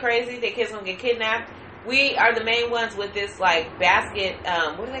tell them they're crazy, their kids gonna get kidnapped. We are the main ones with this, like, basket,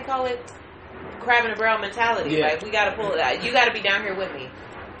 what do they call it? Crab in a barrel mentality. Yeah. Like, we gotta pull it out. You gotta be down here with me.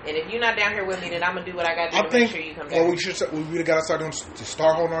 And if you're not down here with me, then I'm gonna do what I gotta do to make sure you come down. What we gotta start doing to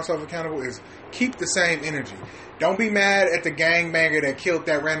start holding ourselves accountable is keep the same energy. Don't be mad at the gangbanger that killed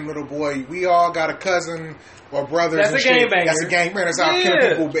that random little boy. We all got a cousin or brothers. That's and a shit. gangbanger. That's a gangbanger. That's out killing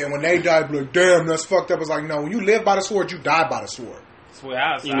people. And when they die, be like, damn, that's fucked up. It's like, no, when you live by the sword, you die by the sword. That's what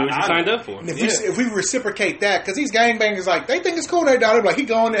I You knew what you signed up for. And if we reciprocate that, because these gangbangers, like, they think it's cool they die. They're like, he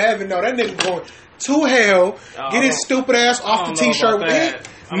going to heaven. No, that nigga going to hell. Get his stupid ass off the t-shirt.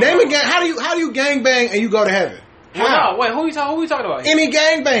 Name a gang. How do you gangbang and you go to heaven? Well, no, wait, who we talking about? Any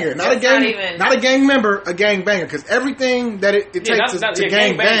gangbanger, not a gang member, a gangbanger, because everything that it takes to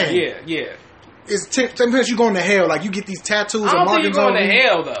gangbang, is sometimes you going to hell. Like you get these tattoos I and don't think markings you're on going to you.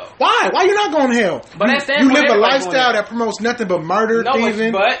 hell though. Why? Why you not going to hell? But you live a lifestyle that promotes nothing but murder,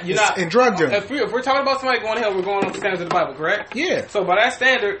 thieving, and drug dealing. If we're talking about somebody going to hell, we're going on the standards of the Bible, correct? Yeah. So by that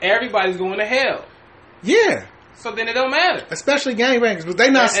standard, everybody's going to hell. Yeah. So then it don't matter. Especially gangbangers, but they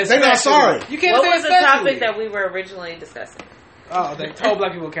not sorry. You can't what say was the topic that we were originally discussing? Oh, they hold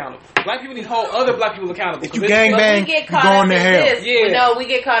black people accountable. Black people need to hold other black people accountable. If you gangbang, you going to hell. We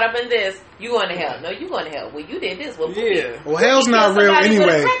get caught up in this. You going to hell. No, you going to hell. Well, you did this. Well, hell's not real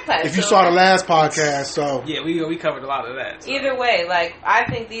anyway. If you saw the last podcast, so. Yeah, we covered a lot of that. So. Either way, like, I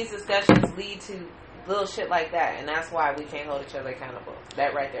think these discussions lead to little shit like that, and that's why we can't hold each other accountable.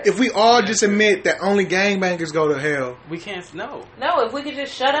 That right there. If we all just admit that only gangbangers go to hell, we can't. No, if we could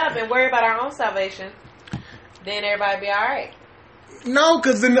just shut up and worry about our own salvation, then everybody be all right. No,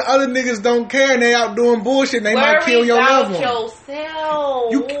 because then the other niggas don't care and they out doing bullshit and they might kill your loved one.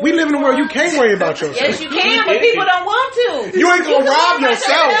 Yourself. We live in a world you can't worry about yourself. Yes, you can, but people don't want to. You ain't gonna rob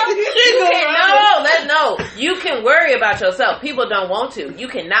yourself. No. You can worry about yourself. People don't want to. You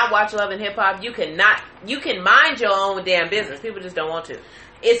cannot watch Love and Hip Hop. You can mind your own damn business. People just don't want to.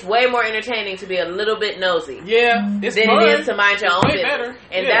 It's way more entertaining to be a little bit nosy. Yeah, than it is to mind your own business. Better.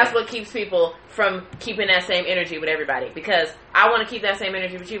 And that's what keeps people from keeping that same energy with everybody. Because I want to keep that same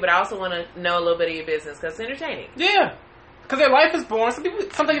energy with you, but I also want to know a little bit of your business because it's entertaining. Yeah. Because their life is boring.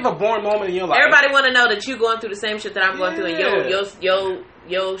 Sometimes you have a boring moment in your life. Everybody want to know that you're going through the same shit that I'm going through, and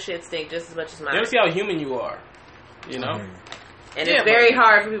your shit stink just as much as mine. Never see how human you are. You know? And it's very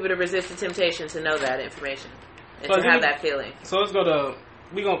hard for people to resist the temptation to know that information and to have that feeling. So let's go to...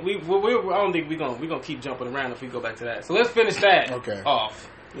 I don't think we're gonna keep jumping around if we go back to that. So let's finish that off.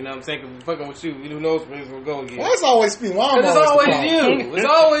 You know what I'm saying? Because we're fucking with you. Who knows where we'll go again. Well, it's always me. Because it's always you. It's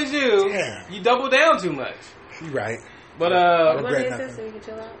always you. Yeah. You double down too much. You right. But You want to Regret get nothing. this so you can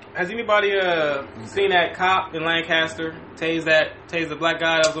chill out? has anybody seen that cop in Lancaster tase the black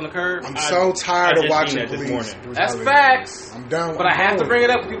guy that was on the curb? I'm so tired of just watching seen that this police morning. That's brutality. facts. I'm done. But I have to bring it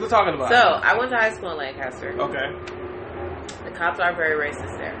up when people are talking about So, it. I went to high school in Lancaster. Okay. The cops are very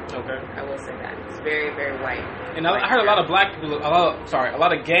racist there. Okay. I will say that. It's very, very white. And I heard a lot of black people, a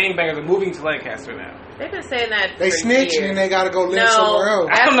lot of gangbangers are moving to Lancaster now. They've been saying that They for snitch years. and they got to go live No, somewhere else.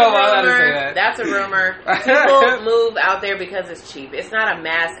 I that's don't know a why I rumor. didn't say that. That's a rumor. People move out there because it's cheap. It's not a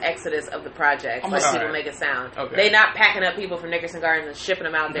mass exodus of the projects like sorry. people make it sound. Okay. They're not packing up people from Nickerson Gardens and shipping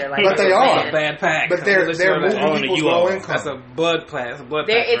them out there like. But they they're are. saying. Bad pack. But they're moving On the people's U-Haul. low That's income. a blood pack. That's a blood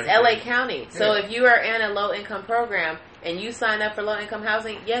There, pack. it's right LA County. So Yeah. if you are in a low income program and you sign up for low income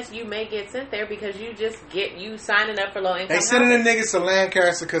housing, yes, you may get sent there because you just get you signing up for low income. They sending the niggas to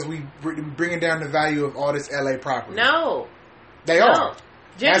Lancaster because we bringing down the value of all this LA property. No, They no. are.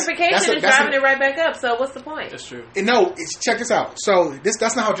 Gentrification That's is driving it right back up. So what's the point? That's true. No, check this out. So that's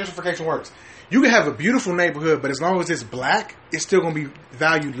not how gentrification works. You can have a beautiful neighborhood, but as long as it's black, it's still going to be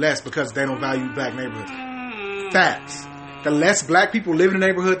valued less because they don't value black neighborhoods. Facts. The less black people live in the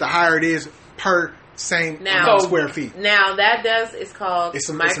neighborhood, the higher it is per same Now- amount of square feet. Now that it's called It's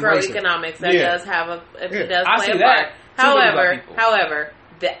some microeconomics. That Yeah. does have it Yeah. does I play see a that. part. Too many black people. However,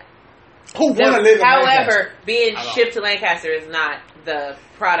 Who want to live in Lancaster? however, being I don't. shipped to Lancaster is not the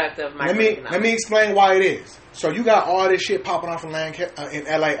product of Let microeconomics. me explain why it is. So you got all this shit popping off in in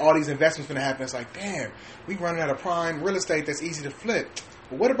LA, all these investments gonna happen. It's like, damn, we running out of prime real estate that's easy to flip.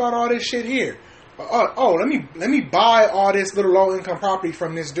 But what about all this shit here? Let me buy all this little low income property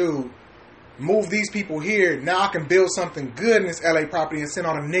from this dude. Move these people here. Now I can build something good in this LA property and send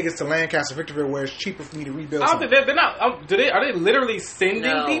all the niggas to Lancaster, Victorville, where it's cheaper for me to rebuild. I don't Something. think they're not. Are they literally sending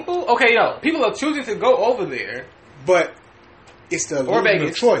No. people? Okay, people are choosing to go over there. But it's the Or illusion of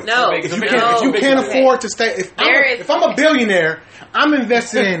Vegas. choice. No. If you No. can't, if you can't Okay. afford to stay, if I'm a billionaire, I'm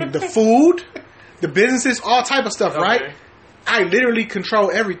invested in the food, the businesses, all type of stuff, right? Okay. I literally control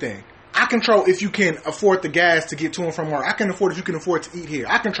everything. I control if you can afford the gas to get to and from work. I can afford if you can afford to eat here.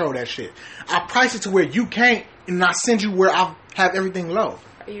 I control that shit. I price it to where you can't, and I send you where I have everything low.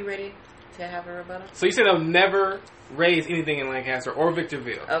 Are you ready to have a rebuttal? So you said they'll never raise anything in Lancaster or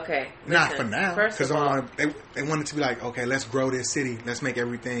Victorville. Okay. Not listen, for now, First because of all, they want it to be like, okay, let's grow this city. Let's make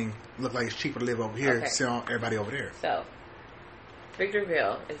everything look like it's cheaper to live over here. Okay. Send everybody over there. so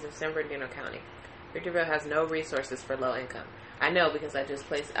Victorville is in San Bernardino County. Victorville has no resources for low income. I know because I just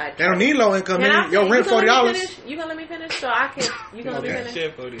placed. They don't need low income. Can I Your finish? rent You gonna let me $40. finish? You gonna let me finish so I can? You gonna let Okay. me finish?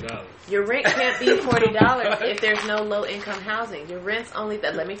 Shit, $40. Your rent can't be $40 if there's no low income housing. Your rent's only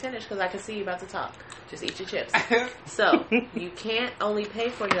that. Let me finish because I can see you about to talk. Just eat your chips. So you can't only pay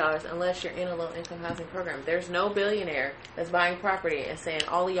 $40 unless you're in a low income housing program. There's no billionaire that's buying property and saying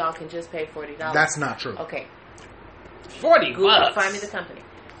all of y'all can just pay $40. That's not true. Okay. $40 Google, bucks. find me the company.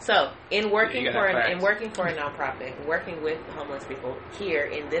 So, in working Yeah, you for got that in working for a nonprofit, working with homeless people here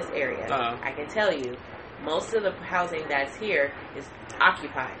in this area, Uh-huh. I can tell you, most of the housing that's here is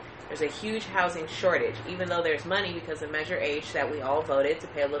occupied. There's a huge housing shortage, even though there's money because of Measure H that we all voted to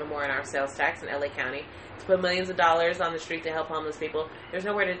pay a little more in our sales tax in LA County, to put millions of dollars on the street to help homeless people. There's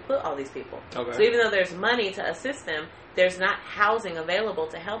nowhere to put all these people. Okay. So even though there's money to assist them, there's not housing available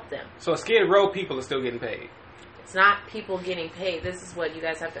to help them. So Skid Row people are still getting paid. It's not people getting paid. This is what you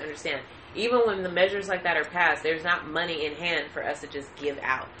guys have to understand. Even when the measures like that are passed, there's not money in hand for us to just give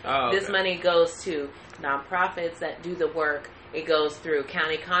out. Oh, okay. This money goes to nonprofits that do the work. It goes through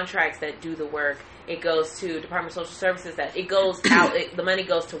county contracts that do the work. It goes to Department of Social Services that it goes out. The money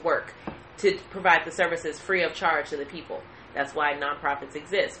goes to work to provide the services free of charge to the people. That's why nonprofits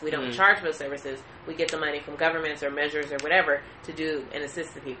exist. We don't charge for those services. We get the money from governments or measures or whatever to do and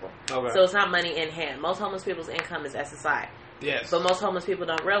assist the people. Okay. So it's not money in hand. Most homeless people's income is SSI. Yes. But most homeless people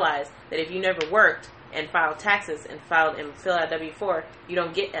don't realize that if you never worked and filed taxes and fill out W-4, you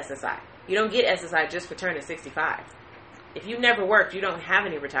don't get SSI. You don't get SSI just for turning 65. If you never worked, you don't have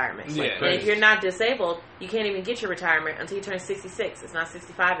any retirement. Yeah. And if you're not disabled, you can't even get your retirement until you turn 66. It's not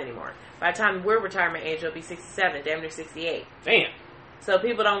 65 anymore. By the time we're retirement age, it'll be 67, damn near 68. Damn. So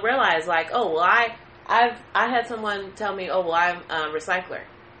people don't realize, like, oh, well, I had someone tell me, oh, well, I'm a recycler.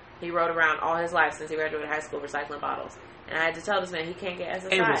 He rode around all his life since he graduated high school recycling bottles. And I had to tell this man he can't get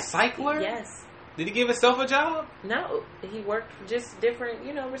SSI. A recycler? Yes. Did he give himself a job? No. He worked for just different,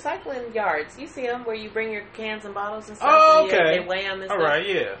 recycling yards. You see them where you bring your cans and bottles and stuff. Oh, and okay. they weigh them and All stuff. right,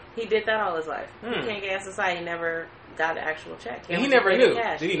 yeah. He did that all his life. Hmm. He can't get SSI. He never got an actual check. And he always never paid knew.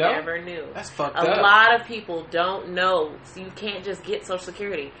 cash. Did he know? Never knew. That's fucked A up. lot of people don't know. So you can't just get Social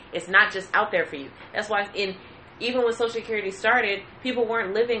Security. It's not just out there for you. That's why even when Social Security started, people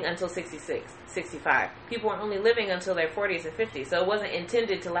weren't living until 66, 65. People were only living until their 40s and 50s. So it wasn't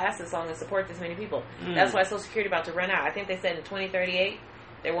intended to last as long and support this many people. That's why Social Security about to run out. I think they said in 2038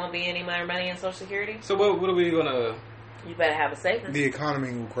 there won't be any more money in Social Security. So what are we gonna? You better have a savings. The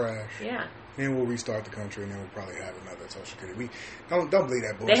economy will crash. Yeah. Then we'll restart the country, and then we'll probably have another Social Security. We don't believe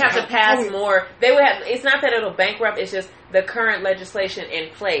that bullshit. They have to pass more. They would have. It's not that it'll bankrupt. It's just the current legislation in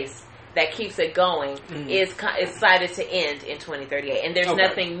place that keeps it going is decided to end in 2038, and there's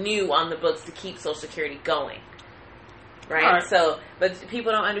nothing new on the books to keep Social Security going. Right? So, but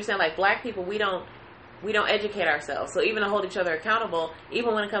people don't understand. Like black people, we don't educate ourselves. So even to hold each other accountable,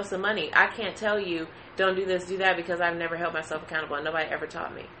 even when it comes to money, I can't tell you don't do this, do that, because I've never held myself accountable and nobody ever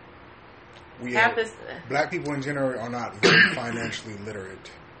taught me. Black people in general are not very financially literate.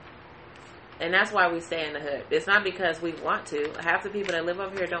 And that's why we stay in the hood. It's not because we want to. Half the people that live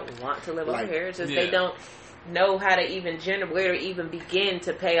over here don't want to live over here. It's just they don't know how to even where to even begin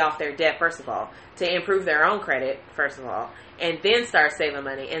to pay off their debt, first of all, to improve their own credit, first of all, and then start saving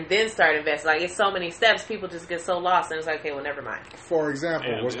money, and then start investing. Like, it's so many steps, people just get so lost, and it's like, okay, well, never mind. For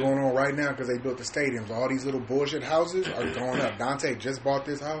example, what's going on right now, because they built the stadiums, all these little bullshit houses are going up. Dante just bought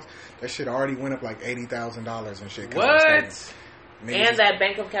this house. That shit already went up like $80,000 and shit. What? And that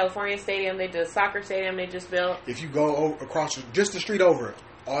Bank of California stadium, the soccer stadium they just built. If you go across just the street over,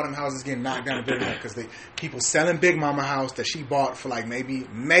 all them houses getting knocked down and built up because people selling Big Mama house that she bought for like maybe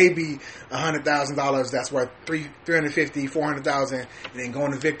 $100,000. That's worth $350,000, $400,000, and then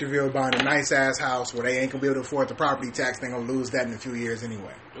going to Victorville buying a nice ass house where they ain't gonna be able to afford the property tax. They're gonna lose that in a few years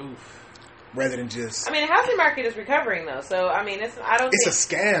anyway. Oof. Rather than just. I mean, the housing market is recovering though, so I mean, it's a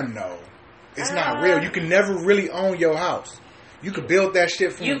scam though. It's not real. You can never really own your house. You could build that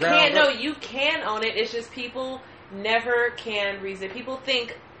shit from the ground up. You can own it. It's just people never can reason. People,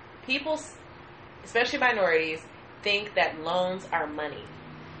 especially minorities, think that loans are money,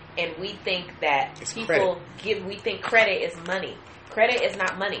 and we think that we think credit is money. Credit is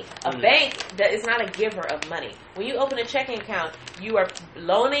not money. A bank is not a giver of money. When you open a checking account, you are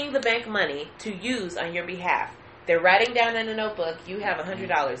loaning the bank money to use on your behalf. They're writing down in a notebook, you have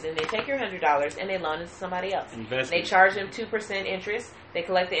 $100, and they take your $100 and they loan it to somebody else. They charge them 2% interest. They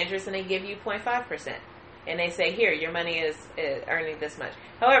collect the interest and they give you 0.5%. And they say, here, your money is earning this much.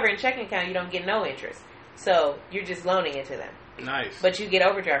 However, in checking account, you don't get no interest. So you're just loaning it to them. Nice. But you get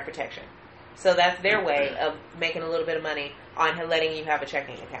overdraft protection. So that's their way of making a little bit of money on letting you have a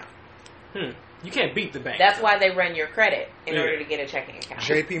checking account. You can't beat the bank. That's why they run your credit in order to get a checking account.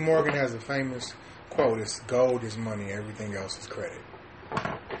 J.P. Morgan has a famous quote: "It's gold is money, everything else is credit."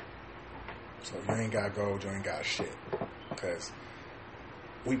 So if you ain't got gold, you ain't got shit. Because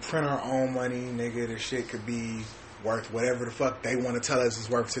we print our own money, nigga. The shit could be worth whatever the fuck they want to tell us it's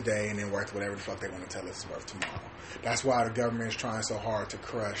worth today, and then worth whatever the fuck they want to tell us it's worth tomorrow. That's why the government is trying so hard to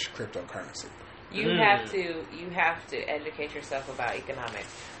crush cryptocurrency. You have to educate yourself about economics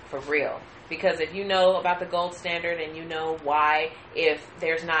for real. Because if you know about the gold standard and you know why, if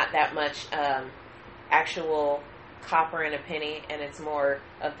there's not that much actual copper in a penny and it's more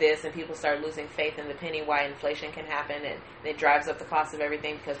of this, and people start losing faith in the penny, why inflation can happen, and it drives up the cost of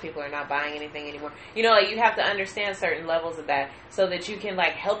everything because people are not buying anything anymore. You know, like, you have to understand certain levels of that so that you can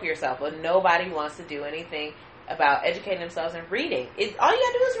like help yourself. But nobody wants to do anything about educating themselves and reading. All you gotta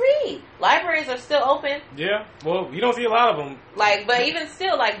do is read. Libraries are still open. Yeah, well, you don't see a lot of them. Like, but even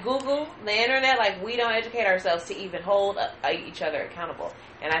still, like Google, the internet, like, we don't educate ourselves to even hold each other accountable.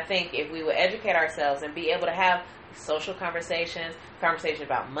 And I think if we would educate ourselves and be able to have social conversations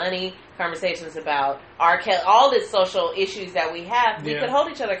about money, conversations about all the social issues that we have, we could hold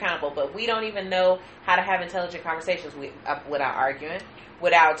each other accountable. But we don't even know how to have intelligent conversations without arguing,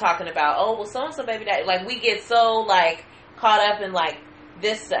 without talking about, oh, well, so-and-so baby daddy. Like, we get so, like, caught up in, like,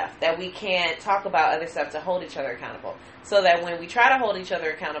 this stuff that we can't talk about other stuff to hold each other accountable. So that when we try to hold each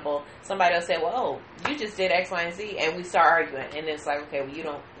other accountable, somebody will say, well, oh, you just did X, Y, and Z, and we start arguing. And it's like, okay, well, you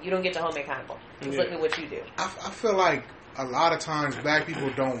don't get to hold me accountable. Just look at what you do. I feel like a lot of times black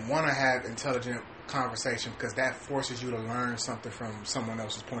people don't want to have intelligent conversation because that forces you to learn something from someone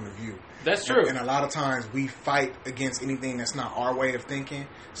else's point of view. That's true. And a lot of times we fight against anything that's not our way of thinking.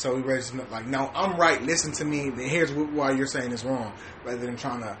 So we just like, no, I'm right. Listen to me. And here's why you're saying it's wrong, rather than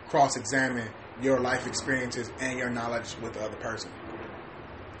trying to cross-examine your life experiences and your knowledge with the other person.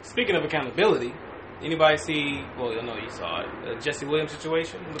 Speaking of accountability, anybody see? Well, I know you saw it. The Jesse Williams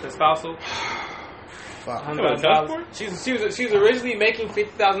situation with the spousal. Fuck. She's originally making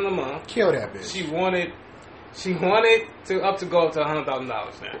 $50,000 a month. Kill that bitch. She wanted to go up to $100,000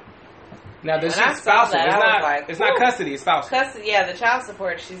 now. Now this is spousal. It's not custody. It's spousal. Custody. Yeah, the child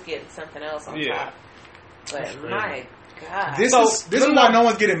support. She's getting something else on top. But my God. This is why no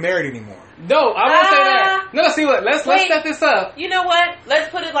one's getting married anymore. No, I won't say that. No, see what? Let's set this up. You know what? Let's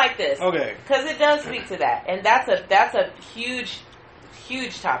put it like this. Okay. Because it does speak to that, and that's a huge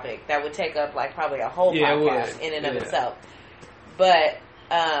topic that would take up like probably a whole podcast in and of itself. But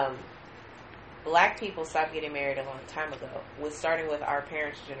black people stopped getting married a long time ago. Starting with our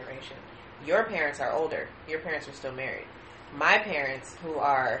parents' generation. Your parents are older. Your parents are still married. My parents, who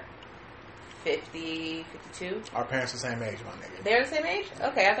are 50, 52. Our parents the same age, my nigga. They're the same age?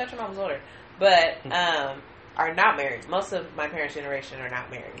 Okay, I thought your mom was older. But are not married. Most of my parents' generation are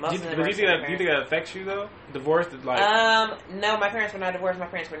not married. Most of them do you think that affects you though? Divorced, like no, my parents were not divorced. My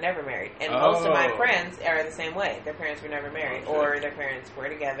parents were never married, and most of my friends are the same way. Their parents were never married, or their parents were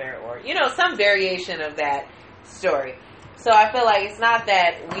together, or some variation of that story. So I feel like it's not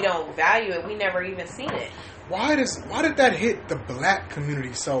that we don't value it; we never even seen it. Why did that hit the black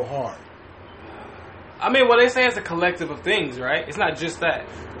community so hard? I mean, they say it's a collective of things, right? It's not just that.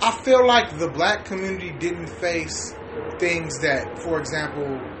 I feel like the black community didn't face things that, for example,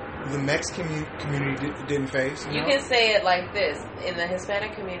 the Mexican community didn't face. You can say it like this. In the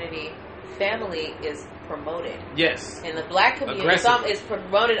Hispanic community, family is promoted. Yes. In the black community, it's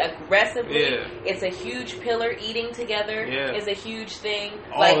promoted aggressively. Yeah. It's a huge pillar. Eating together is a huge thing.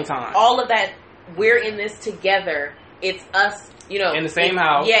 All the time. All of that, we're in this together. It's us, in the same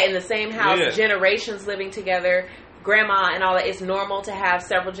house. Yeah, in the same house. Yeah. Generations living together. Grandma and all that. It's normal to have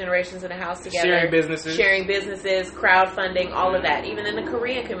several generations in a house together. Sharing businesses, crowdfunding, all of that. Even in the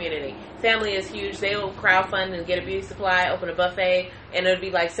Korean community, family is huge. They'll crowdfund and get a beauty supply, open a buffet, and it'll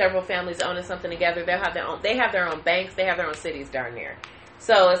be like several families owning something together. They have their own banks. They have their own cities darn near.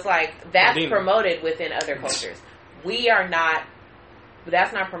 So it's like that's promoted within other cultures. We are not.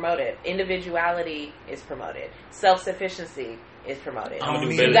 That's not promoted. Individuality is promoted. Self-sufficiency is promoted.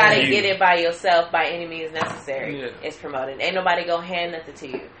 You gotta get it by yourself by any means necessary. Yeah. It's promoted. Ain't nobody gonna hand nothing to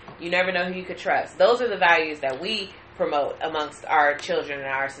you. You never know who you could trust. Those are the values that we promote amongst our children and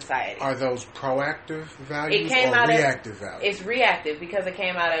our society. Are those proactive values or reactive values? It's reactive because it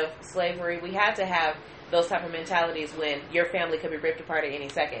came out of slavery. We had to have those type of mentalities when your family could be ripped apart at any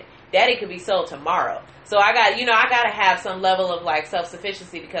second. Daddy could be sold tomorrow. So I gotta have some level of like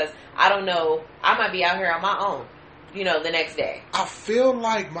self-sufficiency because I don't know, I might be out here on my own, the next day. I feel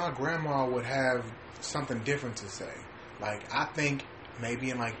like my grandma would have something different to say. Like, I think maybe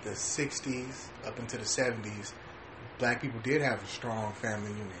in like the 60s up into the 70s, black people did have a strong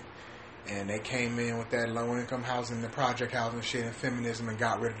family unit. And they came in with that low-income housing, the project housing shit, and feminism, and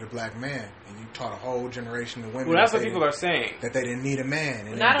got rid of the black man. And you taught a whole generation of women. Well, that's what people are saying. That they didn't need a man,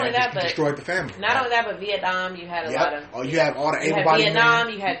 and not only that, but destroyed the family. Not only that, but Vietnam, you had a lot of. Oh, you had all the able-bodied Vietnam,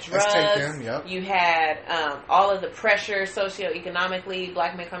 men. You had drugs. Let's take them. Yep. You had all of the pressure socioeconomically.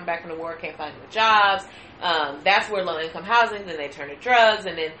 Black men coming back from the war can't find no jobs. That's where low-income housing. Then they turn to drugs,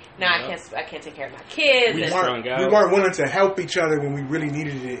 and then now I can't take care of my kids. We weren't willing to help each other when we really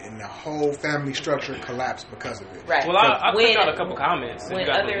needed it, and the whole family structure collapsed because of it. Right. Well, I'll click out a couple comments. When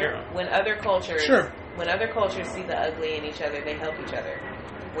other cultures see the ugly in each other, they help each other.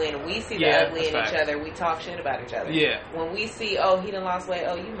 When we see the ugly in each other, we talk shit about each other. Yeah. When we see, he done lost weight,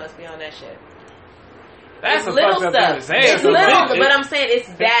 you must be on that shit. That's it's little stuff. It's little, but I'm saying it's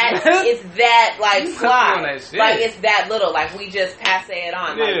that like fly. Like it's that little. Like we just passe it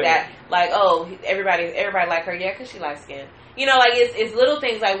on like that. Like everybody like her, because she light skin. Like it's little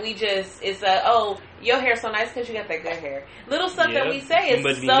things like we just your hair's so nice because you got that good hair. Little stuff that we say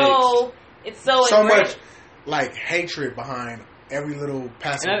is so much like hatred behind every little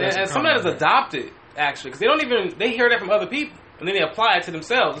passive. And some of that is adopted actually because they hear that from other people. And then they apply it to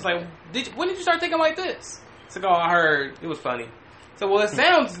themselves. It's like, when did you start thinking like this? It's like, I heard it was funny. So, well, it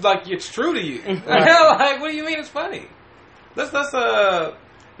sounds like it's true to you. Like, what do you mean it's funny? These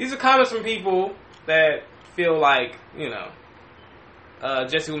are comments from people that feel like,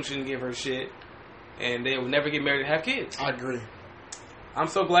 Jessie Williams shouldn't give her shit, and they will never get married and have kids. I agree. I'm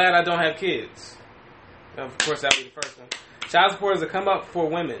so glad I don't have kids. Of course, that would be the first one. Child support is a come up for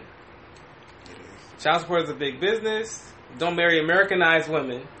women. Child support is a big business. Don't marry Americanized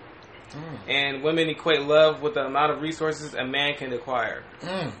women. And women equate love with the amount of resources a man can acquire.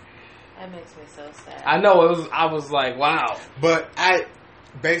 That makes me so sad. I know. I was like, wow. But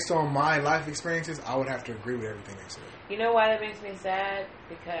based on my life experiences, I would have to agree with everything they said. You know why that makes me sad?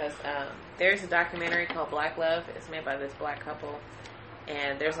 Because there's a documentary called Black Love. It's made by this black couple.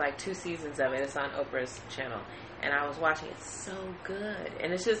 And there's like 2 seasons of it. It's on Oprah's channel. And I was watching it. So good.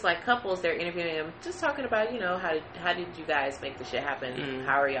 And it's just like couples, they're interviewing them, just talking about, how did you guys make this shit happen? Mm-hmm.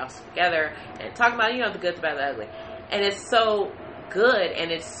 How are y'all together? And talking about, the good, the bad, the ugly. And it's so good, and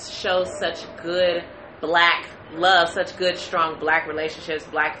it shows such good black love, such good, strong black relationships,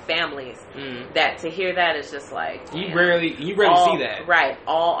 black families, that to hear that is just like you rarely see that, right?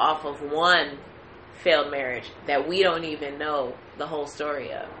 All off of one failed marriage that we don't even know the whole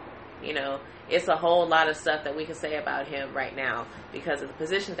story of. You know, it's a whole lot of stuff that we can say about him right now because of the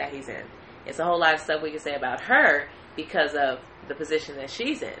position that he's in. It's a whole lot of stuff we can say about her because of the position that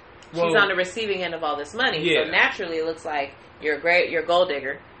she's in. She's on the receiving end of all this money, so naturally it looks like you're a gold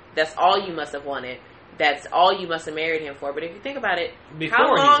digger. That's all you must have wanted. That's all you must have married him for. But if you think about it,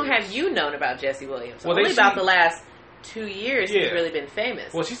 how long have you known about Jesse Williams? Well, only about the last 2 years he's really been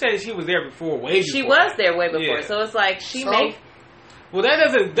famous. Well, she said she was there before, way before. She was there way before. So it's like well,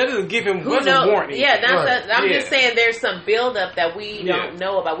 that doesn't give him much warranty. Yeah, I'm just saying there's some buildup that we don't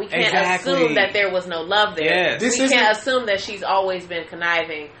know about. We can't assume that there was no love there. Yes. We can't assume that she's always been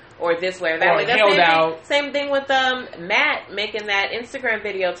conniving or this way or that way. That's same thing with Matt making that Instagram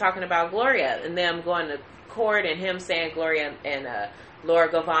video talking about Gloria and them going to court and him saying Gloria and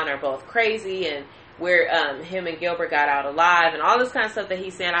Laura Govan are both crazy and where him and Gilbert got out alive and all this kind of stuff that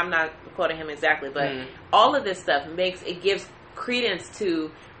he's saying. I'm not quoting him exactly, but all of this stuff gives credence to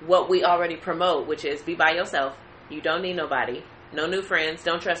what we already promote, which is be by yourself. You don't need nobody. No new friends.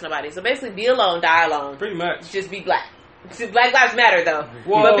 Don't trust nobody. So basically, be alone, die alone. Pretty much. Just be black. Black lives matter, though.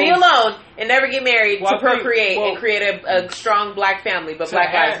 But be alone and never get married to procreate and create a strong black family. But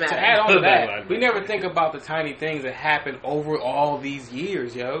black lives matter. To add on to that, we never think about the tiny things that happen over all these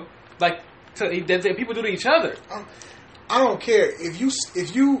years, yo. Like that people do to each other. I don't care if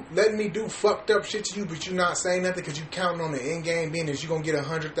you let me do fucked up shit to you, but you're not saying nothing because you counting on the end game being that you're gonna get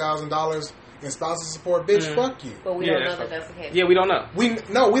 $100,000 in spousal support, bitch. Fuck you. But we don't know that that's the case. Yeah, we don't know. We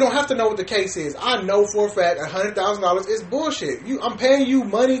don't have to know what the case is. I know for a fact $100,000 is bullshit. I'm paying you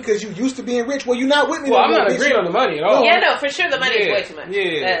money because you used to being rich. Well, you're not with me. Well, I'm not agreeing on the money at all. Yeah, no, for sure the money is way too much.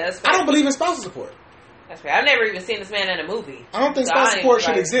 Yeah, I don't believe in spousal support. That's right. I've never even seen this man in a movie. I don't think spousal support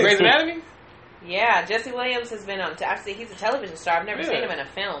should exist. Grey's Anatomy? Yeah, Jesse Williams has been on. Actually, he's a television star. I've never seen him in a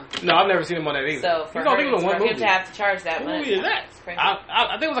film. No, I've never seen him on that either. So for him to have to charge that money, what movie is that?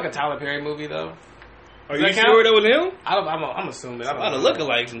 I think it was like a Tyler Perry movie, though. Are you sure that was him? I'm assuming. A lot of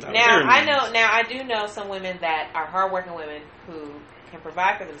lookalikes in Tyler Perry. Now I do know some women that are hardworking women who can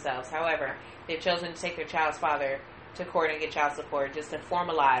provide for themselves. However, they've chosen to take their child's father to court and get child support just to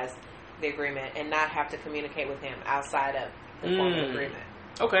formalize the agreement and not have to communicate with him outside of the formal agreement.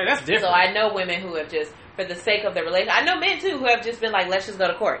 Okay, that's different. So I know women who have just, for the sake of their relationship, I know men too who have just been like, let's just go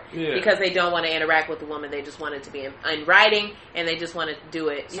to court because they don't want to interact with the woman. They just want it to be in writing, and they just want to do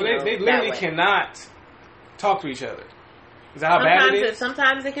it. So they literally cannot talk to each other. Is that how bad it is?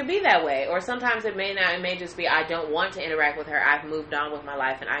 Sometimes it can be that way, or sometimes it may not. It may just be, I don't want to interact with her. I've moved on with my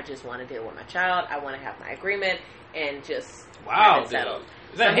life, and I just want to deal with my child. I want to have my agreement and just have it settled.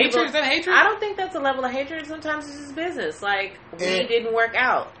 Is that hatred? Is that hatred? I don't think that's a level of hatred. Sometimes it's just business. Like, we didn't work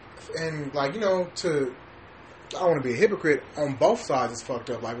out. And, like, you know, I don't want to be a hypocrite. On both sides, it's fucked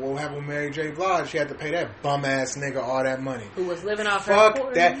up. Like, what happened with Mary J. Blige? She had to pay that bum-ass nigga all that money. Who was living off Fuck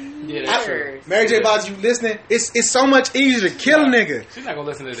her that. Yeah, that's true. Mary J. Blige, you listening? It's so much easier to kill a nigga. She's not going to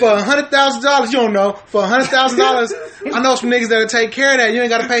listen to this. For $100,000, you don't know. For $100,000, I know some niggas that'll take care of that. You ain't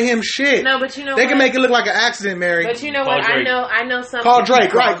got to pay him shit. No, but you know They can make it look like an accident, Mary. But you know what? I know some Call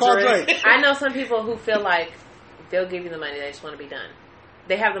Drake, right. Call Drake. I know some people who feel like they'll give you the money. They just want to be done.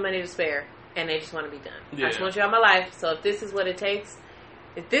 They have the money to spare. And they just want to be done. Yeah. I just want you out of my life. So if this is what it takes,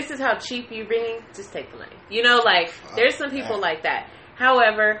 if this is how cheap you're being, just take the money. You know, like, there's some people like that.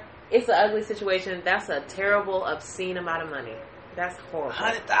 However, it's an ugly situation. That's a terrible, obscene amount of money. That's horrible.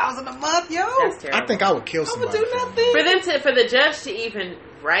 $100,000 a month, yo. That's terrible. I think I would kill somebody. I would do nothing. For the judge to even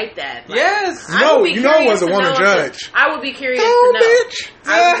write that. Like, yes. No, you know it was a woman judge. I would be curious to know. Bitch.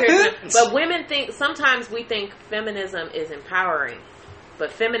 I would be curious. But women think, sometimes we think feminism is empowering.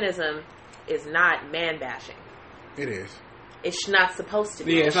 But feminism is not man bashing. It is. It's not supposed to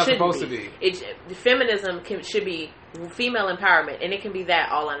be. Yeah, it's not supposed to be. Feminism should be female empowerment, and it can be that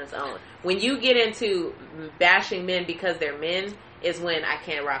all on its own. When you get into bashing men because they're men, is when I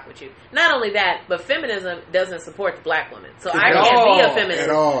can't rock with you. Not only that, but feminism doesn't support the black woman. So I can't be a feminist. At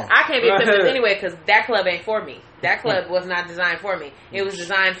all. I can't be a feminist anyway because that club ain't for me. That club was not designed for me. It was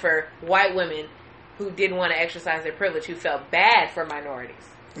designed for white women who didn't want to exercise their privilege, who felt bad for minorities.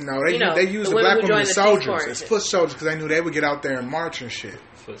 No, they used the black women as soldiers, as foot soldiers, because they knew they would get out there and march and shit.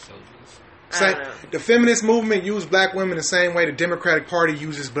 Foot soldiers. The feminist movement used black women the same way the Democratic Party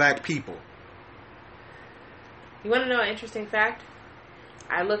uses black people. You want to know an interesting fact?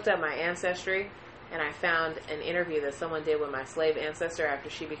 I looked up my ancestry, and I found an interview that someone did with my slave ancestor after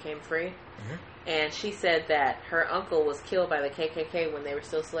she became free. Mm-hmm. And she said that her uncle was killed by the KKK when they were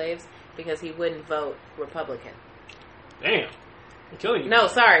still slaves, because he wouldn't vote Republican. Damn. I'm killing you. No,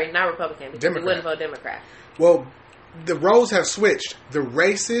 sorry, not Republican. Because Democrat. he wouldn't vote Democrat. Well, the roles have switched. The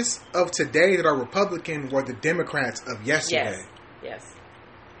racists of today that are Republican were the Democrats of yesterday. Yes.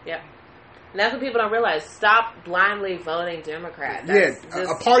 Yep. And that's what people don't realize. Stop blindly voting Democrat. That's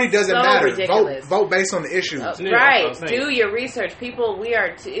a party doesn't so matter. ridiculous. Vote based on the issues. Right. Do your research. People,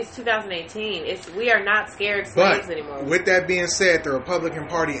 it's 2018. We are not scared slaves anymore. With that being said, the Republican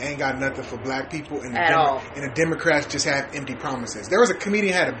Party ain't got nothing for black people, and the Democrats just have empty promises. There was a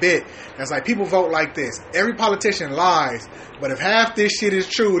comedian had a bit that's like, people vote like this. Every politician lies, but if half this shit is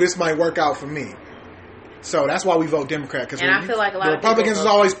true, this might work out for me. So that's why we vote Democrat. Because I feel like a lot the of Republicans is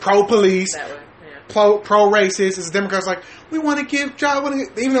always pro-police, yeah. pro-racist. As Democrats like, we want to give jobs,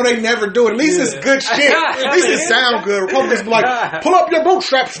 even though they never do it. At least it's good shit. At least it sound good. Republicans be like, pull up your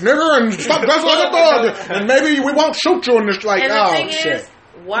bootstraps, nigga, and stop dressing like a thug, and maybe we won't shoot you in this. Like, and oh thing shit. Is,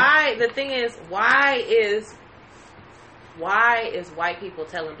 why is white people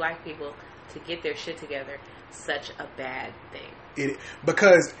telling black people to get their shit together such a bad thing?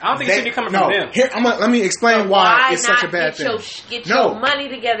 Because I don't think it should be coming from them. Here, let me explain why it's such a bad thing. Get your money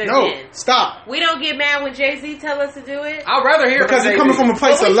together. Then stop. We don't get mad when Jay-Z tell us to do it. I'd rather hear because it's coming from a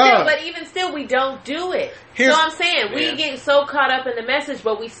place of love. But even still, we don't do it. So I'm saying we get so caught up in the message,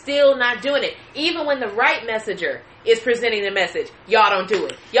 but we still not doing it. Even when the right messenger is presenting the message, y'all don't do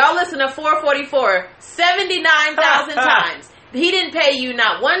it. Y'all listen to 444 79,000 times. He didn't pay you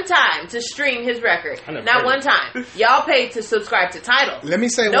not one time to stream his record. Not one time. Y'all paid to subscribe to Tidal. Let me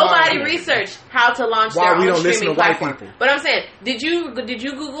say nobody researched how to launch their own streaming platform. People. But I'm saying, did you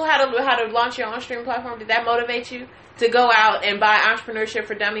Google how to launch your own streaming platform? Did that motivate you to go out and buy Entrepreneurship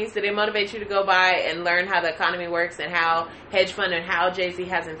for Dummies? Did it motivate you to go buy and learn how the economy works and how hedge fund and how Jay-Z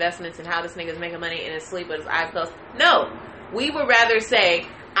has investments and how this nigga's making money in his sleep with his eyes closed? No. We would rather say,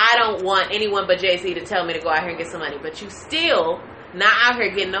 I don't want anyone but Jay-Z to tell me to go out here and get some money. But you still not out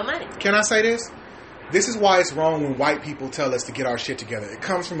here getting no money. Can I say this? This is why it's wrong when white people tell us to get our shit together. It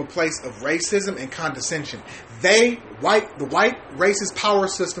comes from a place of racism and condescension. The white racist power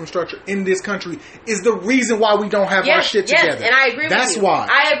system structure in this country is the reason why we don't have our shit together. Yes, and I agree with you. That's why.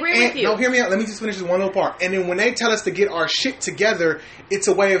 I agree with you. No, hear me out. Let me just finish this one little part. And then when they tell us to get our shit together, it's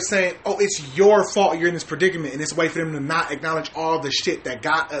a way of saying, oh, it's your fault you're in this predicament. And it's a way for them to not acknowledge all the shit that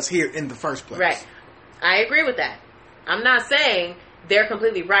got us here in the first place. Right. I agree with that. I'm not saying they're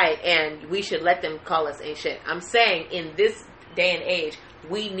completely right and we should let them call us ain't shit. I'm saying in this day and age,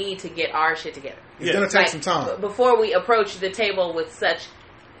 we need to get our shit together. It's going to take some time. Before we approach the table with such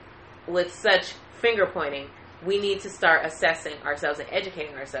finger pointing, we need to start assessing ourselves and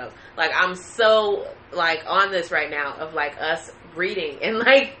educating ourselves. Like, I'm so, like, on this right now of, like, us reading and,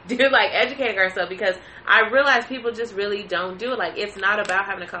 like, educating ourselves because I realize people just really don't do it. Like, it's not about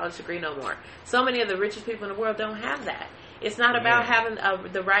having a college degree no more. So many of the richest people in the world don't have that. It's not about having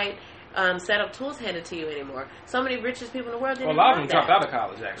the right set of tools handed to you anymore. So many richest people in the world didn't have that. A lot of them dropped out of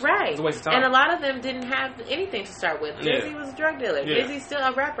college, actually. Right. It's a waste of time. And a lot of them didn't have anything to start with. Jay-Z was a drug dealer. Yeah. Jay-Z's still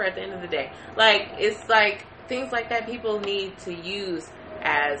a rapper at the end of the day. Like, it's like things like that people need to use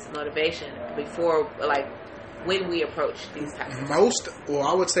as motivation before, like, when we approach these types of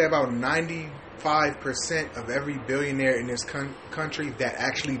I would say about 95% of every billionaire in this country that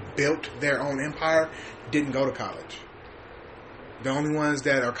actually built their own empire didn't go to college. The only ones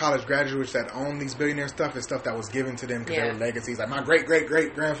that are college graduates that own these billionaire stuff is stuff that was given to them because they were legacies. Like, my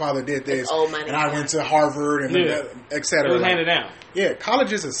great-great-great-grandfather did this, and I went to Harvard, and et cetera. It was handed down. Yeah,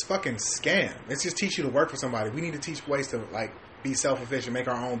 college is a fucking scam. It's just teach you to work for somebody. We need to teach ways to, like, be self-efficient, make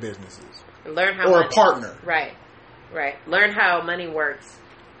our own businesses. Learn how a partner. Right. Learn how money works.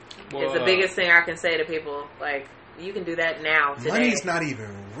 It's the biggest thing I can say to people. Like, you can do that now, today. Money's not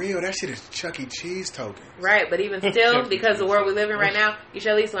even real. That shit is Chuck E. Cheese tokens. Right, but even still, because the world we live in right now, you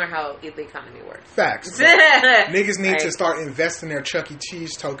should at least learn how the economy works. Facts. Niggas need to start investing their Chuck E.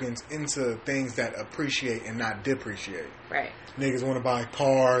 Cheese tokens into things that appreciate and not depreciate. Right. Niggas want to buy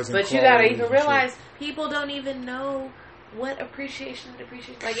cars and But you gotta even realize, people don't even know what appreciation and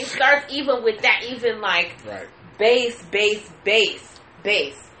depreciation. Like, it starts even with that, even like base.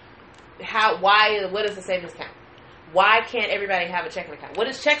 What is the savings account? Why can't everybody have a checking account? What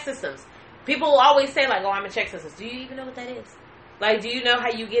is check systems? People always say, like, oh, I'm in check systems. Do you even know what that is? Like, do you know how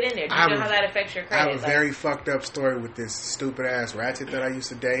you get in there? Do you know how that affects your credit? I have a very fucked up story with this stupid ass ratchet that I used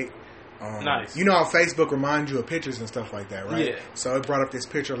to date. Nice. You know how Facebook reminds you of pictures and stuff like that, right? Yeah. So it brought up this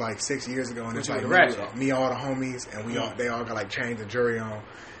picture like 6 years ago, and it's like me, all the homies, and they all got like chains and jury on.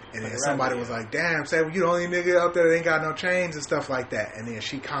 And then somebody was like, damn, say, you the only nigga out there that ain't got no chains and stuff like that. And then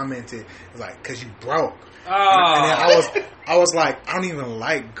she commented, like, cause you broke. Oh. And then I was like, I don't even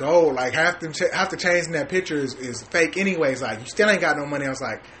like gold. Like, half the chains in that picture is fake anyways. Like, you still ain't got no money. I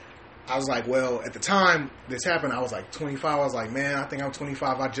was like, well, at the time this happened, I was like 25. I was like, man, I think I'm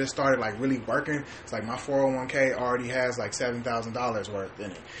 25. I just started like really working. It's like my 401k already has like $7,000 worth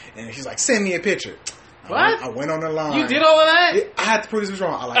in it. And she's like, send me a picture. What? I went on the line. You did all of that? Yeah, I had to prove this was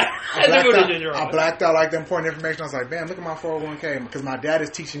wrong. I blacked out like the important information. I was like, man, look at my 401k. Because my dad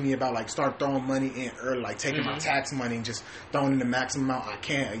is teaching me about like start throwing money in early, like taking my tax money and just throwing in the maximum amount I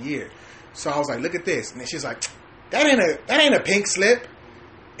can a year. So I was like, look at this. And then she's like, that ain't a pink slip.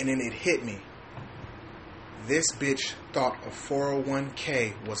 And then it hit me. This bitch thought a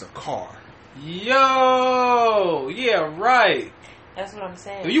 401k was a car. Yo, yeah, right. That's what I'm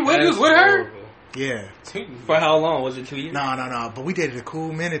saying. You was with her? Yeah. For how long? Was it 2 years? No. But we dated a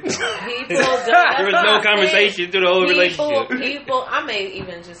cool minute though. People don't. There was no conversation through the whole relationship. People, I may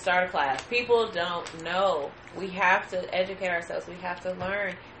even just start a class. People don't know. We have to educate ourselves. We have to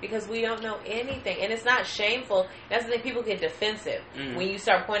learn because we don't know anything. And it's not shameful. That's the thing. People get defensive. When you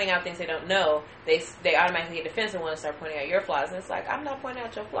start pointing out things they don't know, they automatically get defensive and want to start pointing out your flaws. And it's like, I'm not pointing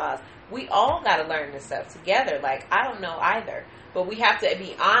out your flaws. We all got to learn this stuff together. Like, I don't know either. But we have to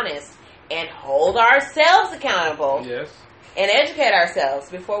be honest and hold ourselves accountable. Yes. And educate ourselves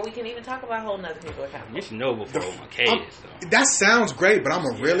before we can even talk about holding other people accountable. You should know before my kids. That sounds great, but I'm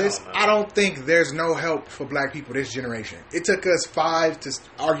a realist. I don't think there's no help for black people this generation. It took us 5 to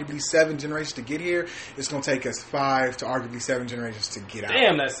arguably 7 generations to get here. It's going to take us 5 to arguably 7 generations to get out.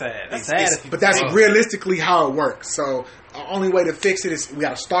 Damn, that's sad. That's sad. But that's realistically how it works. So the only way to fix it is we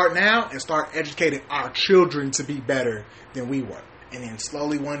got to start now and start educating our children to be better than we were. And then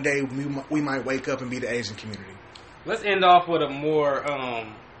slowly one day we might wake up and be the Asian community. Let's end off with a more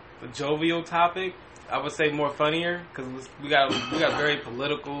jovial topic. I would say more funnier because we got very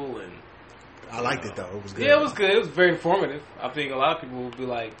political and. I liked it though. It was good. Yeah, it was good. It was very informative. I think a lot of people will be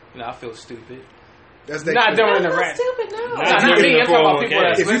like, I feel stupid. That's not doing the rant. Stupid, no. Not me. I'm talking about people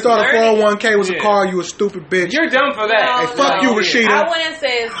that. If you thought a 401k was a car, you a stupid bitch. You're dumb for that. Hey, fuck you, Rashida. I wouldn't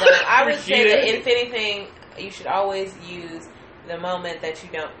say it's dumb. I would say that if anything, you should always use the moment that you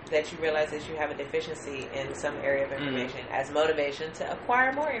realize that you have a deficiency in some area of information as motivation to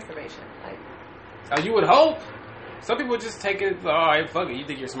acquire more information. Like, you would hope. Some people just take it. All right, fuck it. You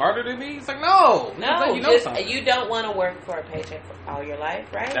think you're smarter than me? It's like no. You don't want to work for a paycheck for all your life,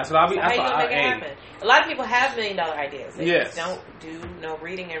 right? That's what I'll be. So how you gonna make it happen? A lot of people have $1 million ideas. They just don't do no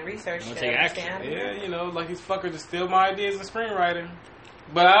reading and research to understand. Yeah, like these fuckers just steal my ideas in screenwriting.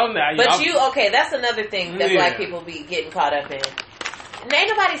 But I don't know. That's another thing that black people be getting caught up in. Ain't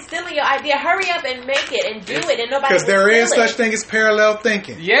nobody stealing your idea. Hurry up and make it and do it, and nobody. Because there is such thing as parallel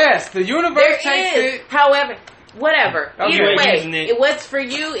thinking. Yes, the universe takes it. However, whatever. Okay. Either way, what's for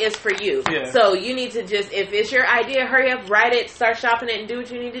you is for you. Yeah. So you need to just, if it's your idea, hurry up, write it, start shopping it, and do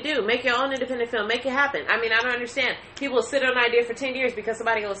what you need to do. Make your own independent film. Make it happen. I mean, I don't understand. People sit on an idea for 10 years because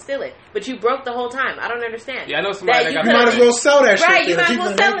somebody gonna steal it, but you broke the whole time. I don't understand. Yeah, I know somebody that you might as well sell that shit. Right, you might as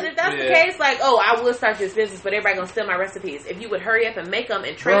well sell it. If that's the case, like, I will start this business, but everybody gonna steal my recipes. If you would hurry up and make them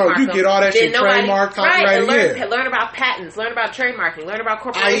and trademark them, get all that shit trademarked, copyrighted. Right, learn about patents, learn about trademarking, learn about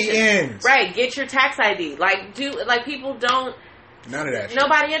corporations. IENs. Right, get your tax ID. People don't. None of that shit.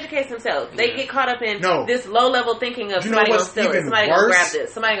 Nobody educates themselves. They get caught up in this low-level thinking of somebody gonna steal it, somebody gonna grab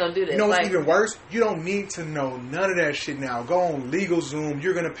this, somebody gonna do this. You know what's even worse? You don't need to know none of that shit now. Go on LegalZoom.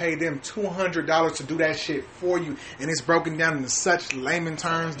 You're gonna pay them $200 to do that shit for you, and it's broken down into such layman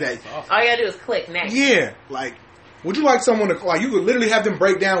terms that all you gotta do is click next. Yeah, like, would you like someone to you could literally have them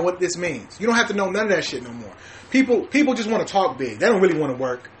break down what this means? You don't have to know none of that shit no more. People just want to talk big. They don't really want to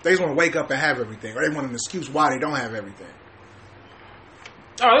work. They just want to wake up and have everything, or they want an excuse why they don't have everything.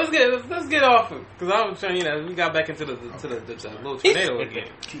 All right, let's get off it because I was trying. We got back into the little tornado again.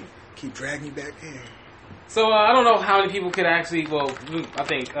 Keep dragging you back in. So I don't know how many people could actually. Well, I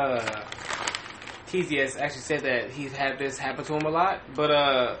think TZS actually said that he's had this happen to him a lot, but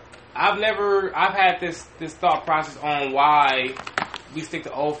I've had this thought process on why we stick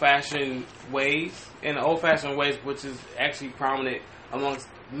to old-fashioned ways, and the old-fashioned ways, which is actually prominent amongst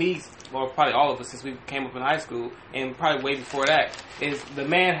me, or probably all of us since we came up in high school, and probably way before that, is the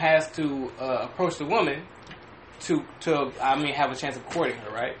man has to approach the woman to have a chance of courting her,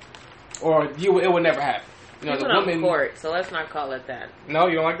 right? Or it would never happen. People don't court, so let's not call it that. No,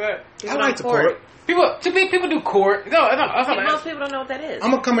 you don't like that? I like to court. People do court. No, most people don't know what that is.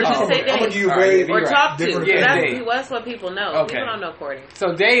 I'm gonna give you a way or talk to. Different That's what people know. Okay. People don't know courting.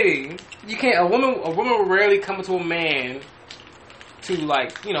 So dating, you can't. A woman will rarely come to a man to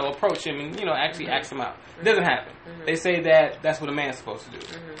like, you know, approach him and, you know, actually ask him out. It doesn't happen. They say that that's what a man's supposed to do.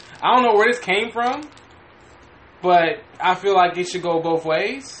 I don't know where this came from, but I feel like it should go both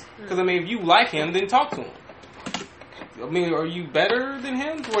ways. Because, I mean, if you like him, then talk to him. I mean, are you better than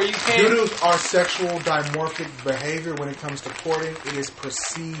him? Where you can't... Due to our sexual dimorphic behavior when it comes to courting, it is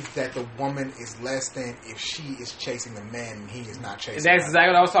perceived that the woman is less than if she is chasing the man and he is not chasing That's her. exactly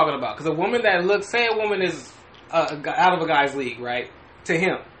what I was talking about. Because a woman that looks... Say a woman is out of a guy's league, right? To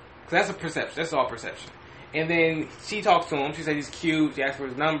him. Because that's a perception. That's all perception. And then she talks to him. She says he's cute. She asks for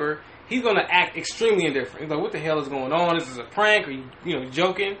his number. He's going to act extremely indifferent. He's like, what the hell is going on? This is a prank? Are you know,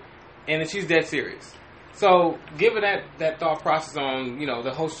 joking? And then she's dead serious. So, given that thought process on, you know,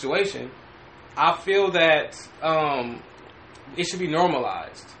 the whole situation, I feel that it should be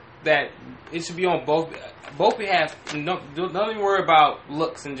normalized. That it should be on both behalves. Don't even worry about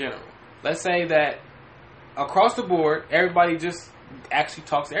looks in general. Let's say that across the board, everybody just actually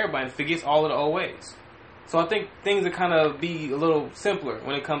talks to everybody and forgets all of the old ways. So I think things will kind of be a little simpler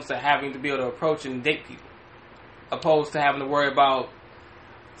when it comes to having to be able to approach and date people, opposed to having to worry about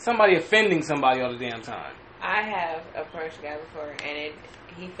somebody offending somebody all the damn time. I have approached a guy before, and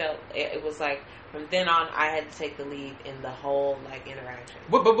he felt it was like from then on I had to take the lead in the whole like interaction.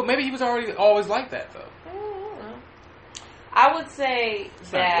 But maybe he was always like that though. I don't know. I would say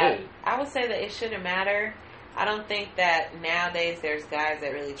that it shouldn't matter. I don't think that nowadays there's guys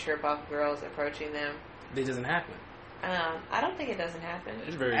that really trip off girls approaching them. It doesn't happen. I don't think it doesn't happen.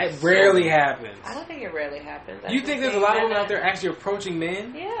 It rarely happens. I don't think it rarely happens. You think there's a lot of women out there actually approaching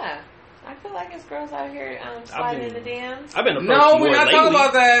men? Yeah. I feel like it's girls out here sliding in the DMs. I've been approached. No, we're not talking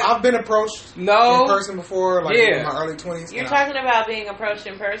about that. I've been approached in person before, like in my early 20s. You're talking about being approached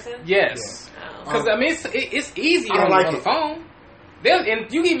in person? Yes. Because, I mean, it's easy on the phone.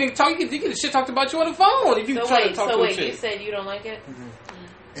 And you can even talk, you get shit talked about you on the phone if you try to talk to a chick. You said you don't like it?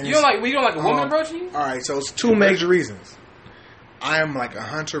 And you don't like a woman approaching you? Alright, so it's two major reasons. I am like a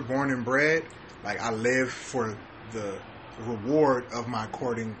hunter born and bred. Like, I live for the reward of my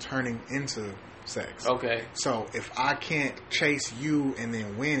courting turning into sex. Okay. So if I can't chase you and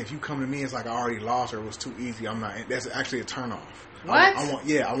then win, if you come to me, it's like I already lost or it was too easy. I'm not. That's actually a turn off. What?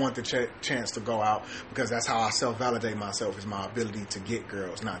 I want the chance to go out because that's how I self-validate myself is my ability to get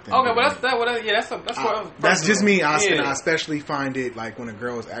girls, not them. Okay, but that's just me. I especially find it like when a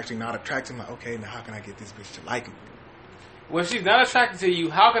girl is actually not attractive. I'm like, okay, now how can I get this bitch to like me? When she's not attracted to you,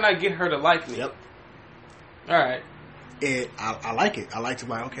 how can I get her to like me? Yep. All right. I like it. I like to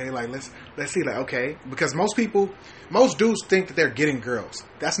be like, okay, like let's see, like, okay, because most dudes think that they're getting girls.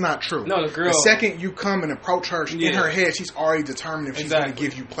 That's not true. No, the girl. The second you come and approach her, in her head, she's already determined if she's going to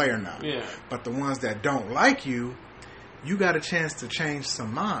give you play or not. Yeah. But the ones that don't like you, you got a chance to change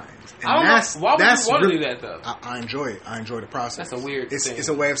some minds. And I don't know. Why would you want to do that though? I enjoy it. I enjoy the process. That's a weird thing. It's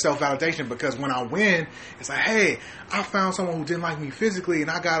a way of self-validation because when I win, it's like, hey, I found someone who didn't like me physically and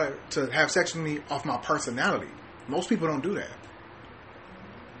I got to have sex with me off my personality. Most people don't do that.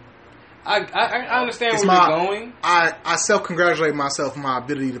 I understand where you're going. I self-congratulate myself on my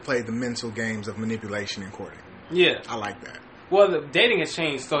ability to play the mental games of manipulation and courting. Yeah. I like that. Well, the dating has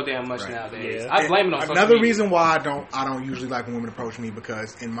changed so damn much nowadays. I blame it on social another media. reason why I don't usually like when women approach me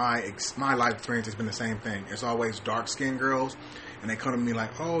because in my life experience it's been the same thing. It's always dark-skinned girls. And they come to me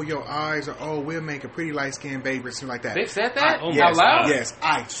like, oh, your eyes are, we'll make a pretty light-skinned baby or something like that. They said that? Yes, out loud? Yes.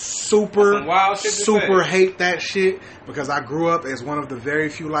 I super hate that shit because I grew up as one of the very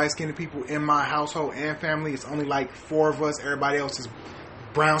few light-skinned people in my household and family. It's only like 4 of us. Everybody else is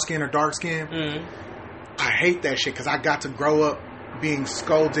brown-skinned or dark-skinned. Mm-hmm. I hate that shit because I got to grow up being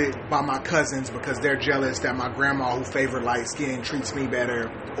scolded by my cousins because they're jealous that my grandma who favored light skin treats me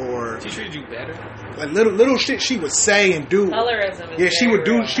better or she treated you better. Like little shit she would say and do. Colorism. She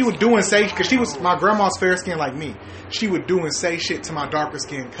would do and say because she was my grandma's fair skin like me. She would do and say shit to my darker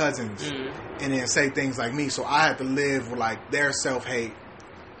skinned cousins and then say things like me. So I had to live with like their self hate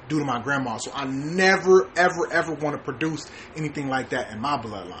due to my grandma. So I never ever want to produce anything like that in my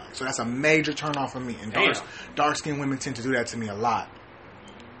bloodline. So that's a major turn off for me. And dark skinned women tend to do that to me a lot.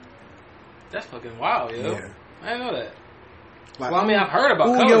 That's fucking wild, yo. Yeah. I didn't know that. Like, well, I mean, I've heard about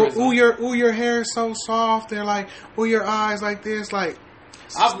colorism. Your hair is so soft. They're like, your eyes like this. Like,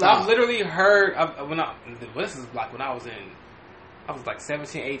 I've literally heard this is like when I was in I was like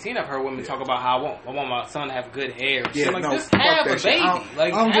 17, 18. I've heard women talk about how I want my son to have good hair. Yeah, I'm like, no, just fuck have that a shit. baby. I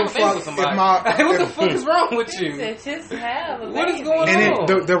don't give a fuck with somebody. if my- Like, what the fuck is wrong with you? Just have a baby. What is going And on?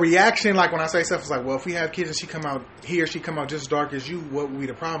 then the reaction, like when I say stuff, is like, well, if we have kids and she come out just as dark as you, what would be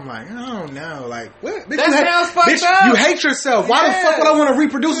the problem? Like, I don't know. Like, what? Bitch, That sounds fucked up. You hate yourself. Why the fuck would I want to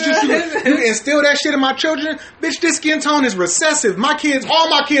reproduce with you? You instill that shit in my children? Bitch, this skin tone is recessive. All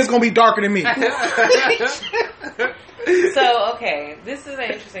my kids gonna be darker than me. So, okay, this is an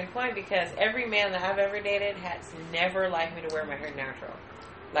interesting point because every man that I've ever dated has never liked me to wear my hair natural.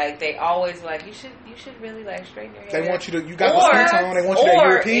 Like, they always like, you should really like straighten your hair. They want you to, you got the skin tone, they want you to Or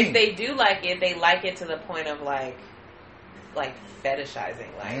European. if they do like it, they like it to the point of like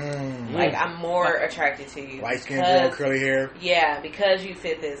fetishizing. Like I'm more attracted to you. Light skin girl, curly hair. Yeah, because you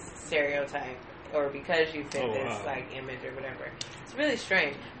fit this stereotype or because you fit this like image or whatever. It's really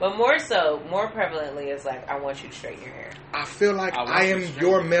strange. But more prevalently is like, I want you to straighten your hair. I feel like I am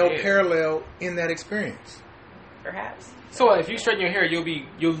your male parallel in that experience. Perhaps. So if you straighten your hair,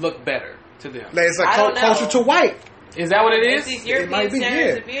 you'll look better to them. Like, it's like closer to white. Is that what it is? It's these European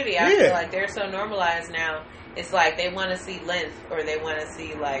standards of beauty. I feel like they're so normalized now. It's like they want to see length, or they want to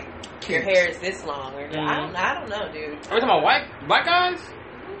see like your hair is this long. Or I don't know, dude. Are we talking about black guys?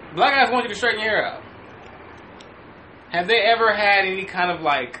 Black guys want you to straighten your hair out. Have they ever had any kind of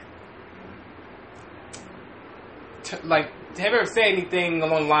like have you ever said anything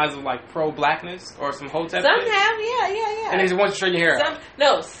along the lines of like pro-blackness or some hotep? Some have, yeah. And they just want you to straighten your hair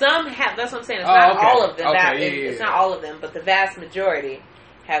out. Some have. That's what I'm saying. It's not all of them. It's not all of them, but the vast majority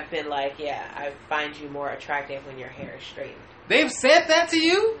have been like, I find you more attractive when your hair is straightened. They've said that to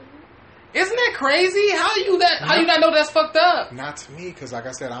you? Isn't that crazy? How you not know that's fucked up? Not to me, because like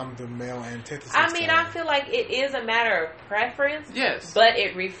I said, I'm the male antithesis. I mean, I feel like it is a matter of preference. Yes, but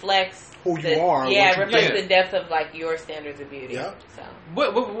it reflects who you are. Yeah, it reflects the depth of like your standards of beauty. Yep. So,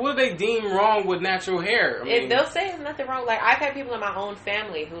 what do they deem wrong with natural hair? I mean, they'll say there's nothing wrong. Like I've had people in my own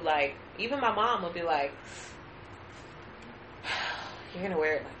family who like, even my mom will be like, "You're gonna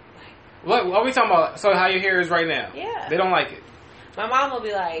wear it like." What are we talking about? So how your hair is right now? Yeah. They don't like it. My mom will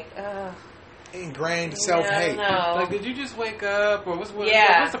be like, ingrained self-hate. Like, did you just wake up, or what's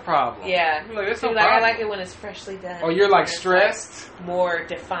the problem? Yeah. Like, there's no like, problem. I like it when it's freshly done. Or you're like stressed, like, more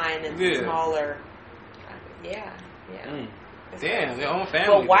defined and smaller. Yeah. Damn, their own family.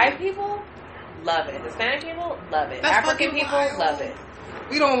 But white people love it. Hispanic people love it. That's African people love it.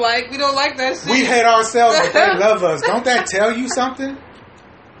 We don't like that shit. We hate ourselves, but they love us. Don't that tell you something?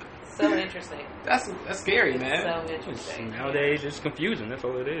 So interesting. That's scary, man. So interesting. Nowadays, it's confusing. That's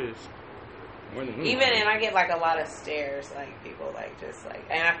all it is. And I get like a lot of stares, like people like just like,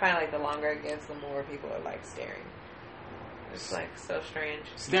 and I find like the longer it gets, the more people are like staring. It's like so strange.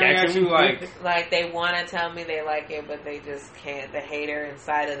 Staring at you like they want to tell me they like it, but they just can't. The hater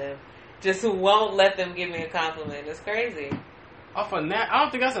inside of them just won't let them give me a compliment. It's crazy. Off of that, I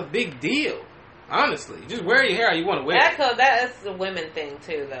don't think that's a big deal. Honestly, just wear your hair how you want to wear it. That's a women thing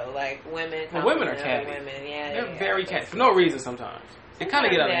too, though. Like women are catty. Women, they're very catty for no reason. Sometimes it kind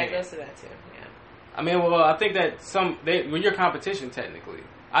of get out of hand. Yeah, it goes to that too. Yeah. I mean, well, I think that when you're competition, technically,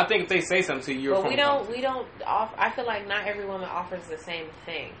 I think if they say something to you, you're. But we don't. I feel like not every woman offers the same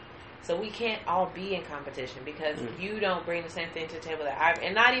thing, so we can't all be in competition because you don't bring the same thing to the table that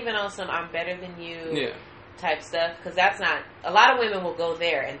and not even on some I'm better than you. Yeah. Type stuff, because that's not, a lot of women will go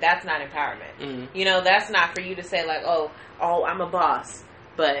there and that's not empowerment. You know, that's not for you to say like, oh I'm a boss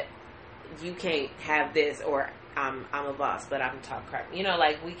but you can't have this, or I'm a boss but I'm talk crap, you know,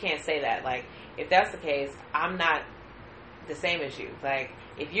 like we can't say that. Like if that's the case, I'm not the same as you. Like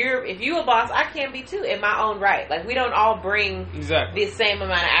if you a boss, I can be too in my own right. Like we don't all bring the same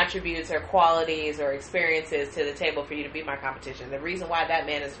amount of attributes or qualities or experiences to the table for you to be my competition. The reason why that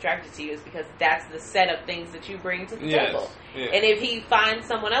man is attracted to you is because that's the set of things that you bring to the table. Yeah. And if he finds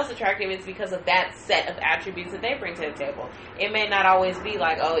someone else attractive, it's because of that set of attributes that they bring to the table. It may not always be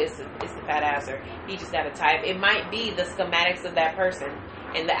like, oh, it's the fat ass, or he just got a type. It might be the schematics of that person,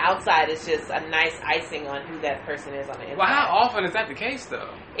 and the outside is just a nice icing on who that person is on the inside. Well, how often is that the case, though?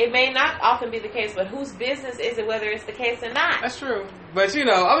 It may not often be the case, but whose business is it whether it's the case or not? That's true. But, you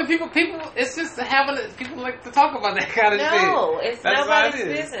know, I mean, people, it's just people like to talk about that kind of shit. No, it's nobody's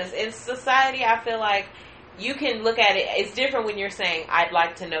business. In society, I feel like you can look at it. It's different when you're saying, I'd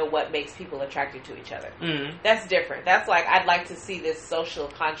like to know what makes people attracted to each other. Mm-hmm. That's different. That's like, I'd like to see this social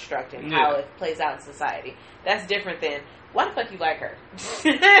construct and how it plays out in society. That's different than, why the fuck you like her?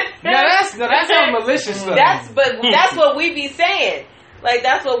 that's how malicious stuff. That's what we be saying. Like,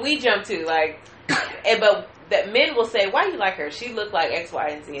 that's what we jump to. Like, but that men will say, why you like her? She looked like X, Y,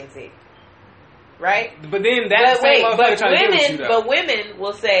 and Z and Z. right? But then that same motherfucker trying to get with you, though. But women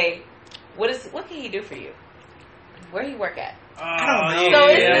will say, "What can he do for you? Where do you work at?" I don't know. So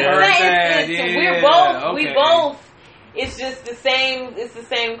yeah, we both. It's just the same. It's the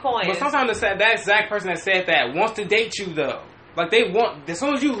same coin. But sometimes that exact person that said that wants to date you though. Like they want, as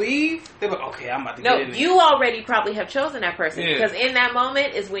soon as you leave, they're like, okay, I'm about to get in there. You already probably have chosen that person because in that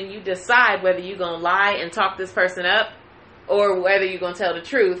moment is when you decide whether you're gonna lie and talk this person up, or whether you're gonna tell the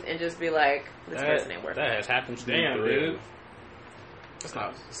truth and just be like, this person ain't working. That has happened to me. Damn, dude.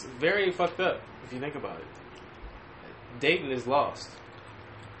 It's very fucked up if you think about it. Dating is lost,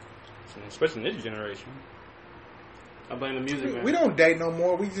 especially in this generation. I blame the music, man. We don't date no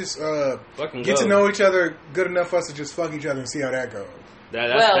more. We just Fucking get to know each other good enough for us to just fuck each other and see how that goes.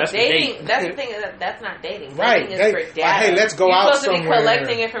 That's dating. That's the thing. That's not dating. Right. Dating is for data. Like, hey, let's go out somewhere. You're supposed to be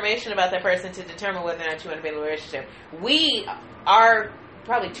collecting information about that person to determine whether or not you want to be in a relationship. We are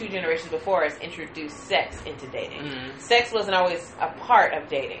probably 2 generations before us introduced sex into dating. Mm-hmm. Sex wasn't always a part of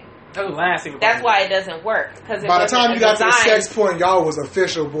dating. That was the last thing. That's why it doesn't work. Because by the time you got to the sex point, y'all was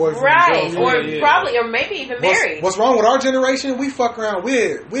official boyfriend, right? Probably, or maybe even married. What's wrong with our generation? We fuck around.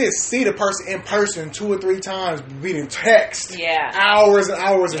 We see the person in person 2 or 3 times, reading text, hours and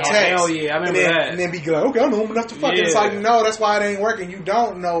hours of text. Hell yeah, I remember that. And then be like, okay, I know him enough to fuck. It's like, no, that's why it ain't working. You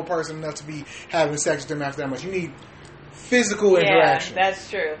don't know a person enough to be having sex with them after that much. You need physical interaction. That's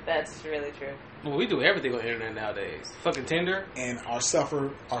true. That's really true. Well, we do everything on the internet nowadays. Fucking Tinder. And our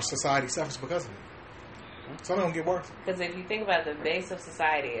society suffers because of it. Some don't get worse. Because if you think about it, the base of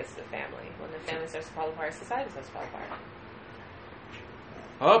society is the family. When the family starts to fall apart, society starts to fall apart.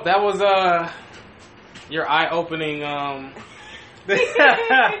 Oh, that was your eye-opening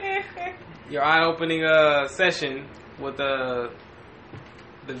session with the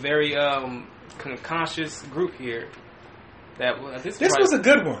very conscious group here. This was a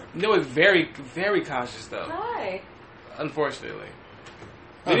good one. It was very, very conscious, though. Why? Unfortunately.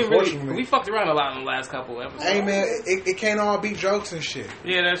 We fucked around a lot in the last couple episodes. Hey, man, it can't all be jokes and shit.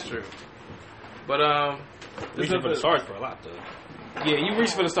 Yeah, that's true. But, reaching for the stars for a lot, though. Yeah, you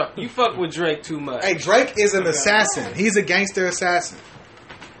reach for the stars. You fuck with Drake too much. Hey, Drake is an assassin. He's a gangster assassin.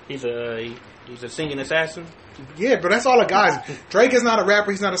 He's a singing assassin? Yeah, but that's all the guys. Drake is not a rapper.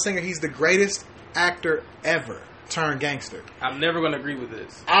 He's not a singer. He's the greatest actor ever. Turned gangster. I'm never going to agree with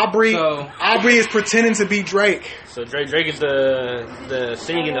this. Aubrey is pretending to be Drake. So Drake is the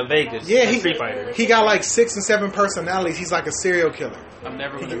singing of Vegas. Yeah, Street Fighter. He got like 6 and 7 personalities. He's like a serial killer. I'm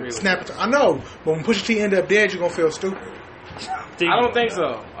never going to agree with this. I know, but when Pusha T end up dead, you're going to feel stupid. I don't think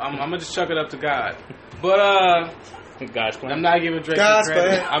so. I'm going to just chuck it up to God. But God's plan. I'm not giving Drake the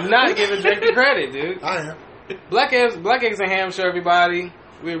credit. I'm not giving Drake the credit, dude. I am. Black Eggs and Ham Show, everybody.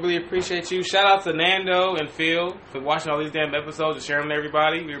 We really appreciate you. Shout out to Nando and Phil for watching all these damn episodes and sharing them to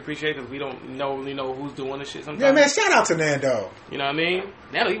everybody. We appreciate it because we don't really know who's doing this shit sometimes. Yeah, man, shout out to Nando. You know what I mean?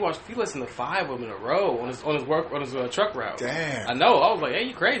 Nando, he listened to 5 of them in a row on his truck route. Damn. I know. I was like, hey,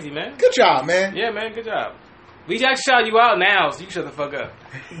 you crazy, man. Good job, man. Yeah, man, good job. We actually shout you out now, so you can shut the fuck up.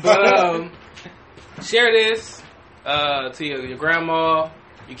 But share this to your grandma,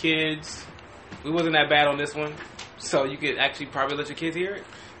 your kids. We wasn't that bad on this one. So you could actually probably let your kids hear it.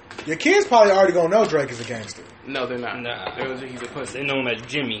 Your kids probably already gonna know Drake is a gangster. No, they're not. Nah. He's a pussy. They know him as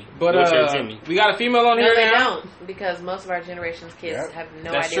Jimmy. But Jimmy. We got a female on here No, they now. don't, because most of our generation's kids have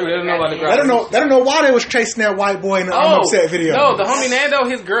no That's idea. true. They don't know about the They don't know why they was chasing that white boy in the I'm Upset video. No, the homie Nando,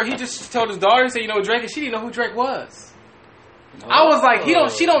 his girl, he just told his daughter, he said, you know Drake, and she didn't know who Drake was. I was like,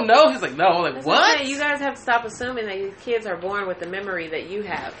 she don't know. He's like, no. I'm like, That's what? You guys have to stop assuming that these kids are born with the memory that you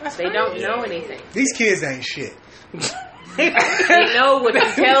have. They don't know anything. These kids ain't shit. They know what you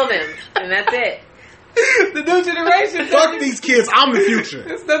tell them, and that's it. The new generation. Fuck these kids. I'm the future.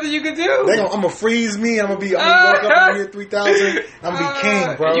 There's nothing you can do. I'm gonna freeze me. I'm gonna walk up in here 3,000. I'm gonna be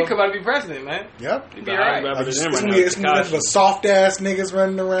king, bro. You come out to be president, man. Yep. You be alright. It's gonna be the soft ass niggas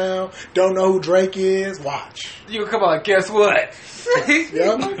running around. Don't know who Drake is. Watch. You come out. Guess what?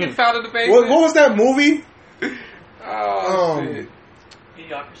 Yep. Get found in the basement. What was that movie? Shit.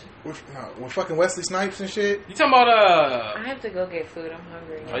 With fucking Wesley Snipes and shit. You talking about I have to go get food. I'm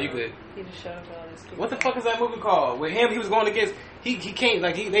hungry. Oh, you good? He just showed up with all this food. What the fuck is that movie called? With him, he was going against. He came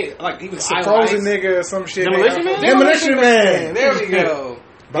he was Supposed nigga or some shit. Demolition Man. Demolition Man. There we go.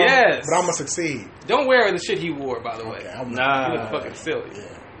 Yes, but I'm gonna succeed. Don't wear the shit he wore, by the way. Okay, You look fucking silly.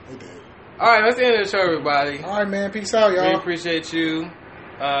 Yeah, we did. All right, let's end the show, everybody. All right, man. Peace out, y'all. We appreciate you.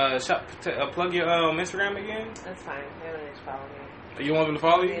 Plug your Instagram again. That's fine. They don't need to follow me. You want them to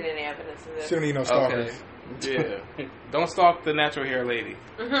follow I you? don't need any evidence of this. She don't need no stalkers. Okay. Yeah. Don't stalk the natural hair lady.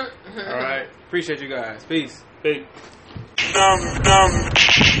 All right. Appreciate you guys. Peace. Big.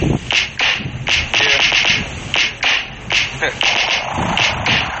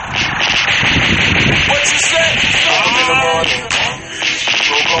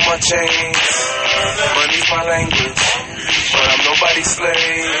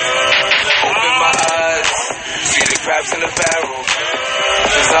 traps in the barrel.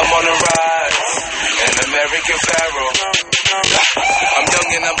 Cause I'm on the rise, an American pharaoh. I'm young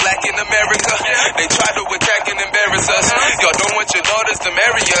and I'm black in America. They try to attack and embarrass us. Y'all don't want your daughters to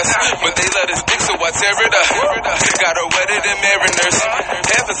marry us, but they let us dick, so I tear it up. Got her wetter than mariners.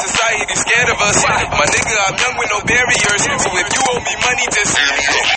 Half of society scared of us. My nigga, I'm young with no barriers. So if you owe me money, just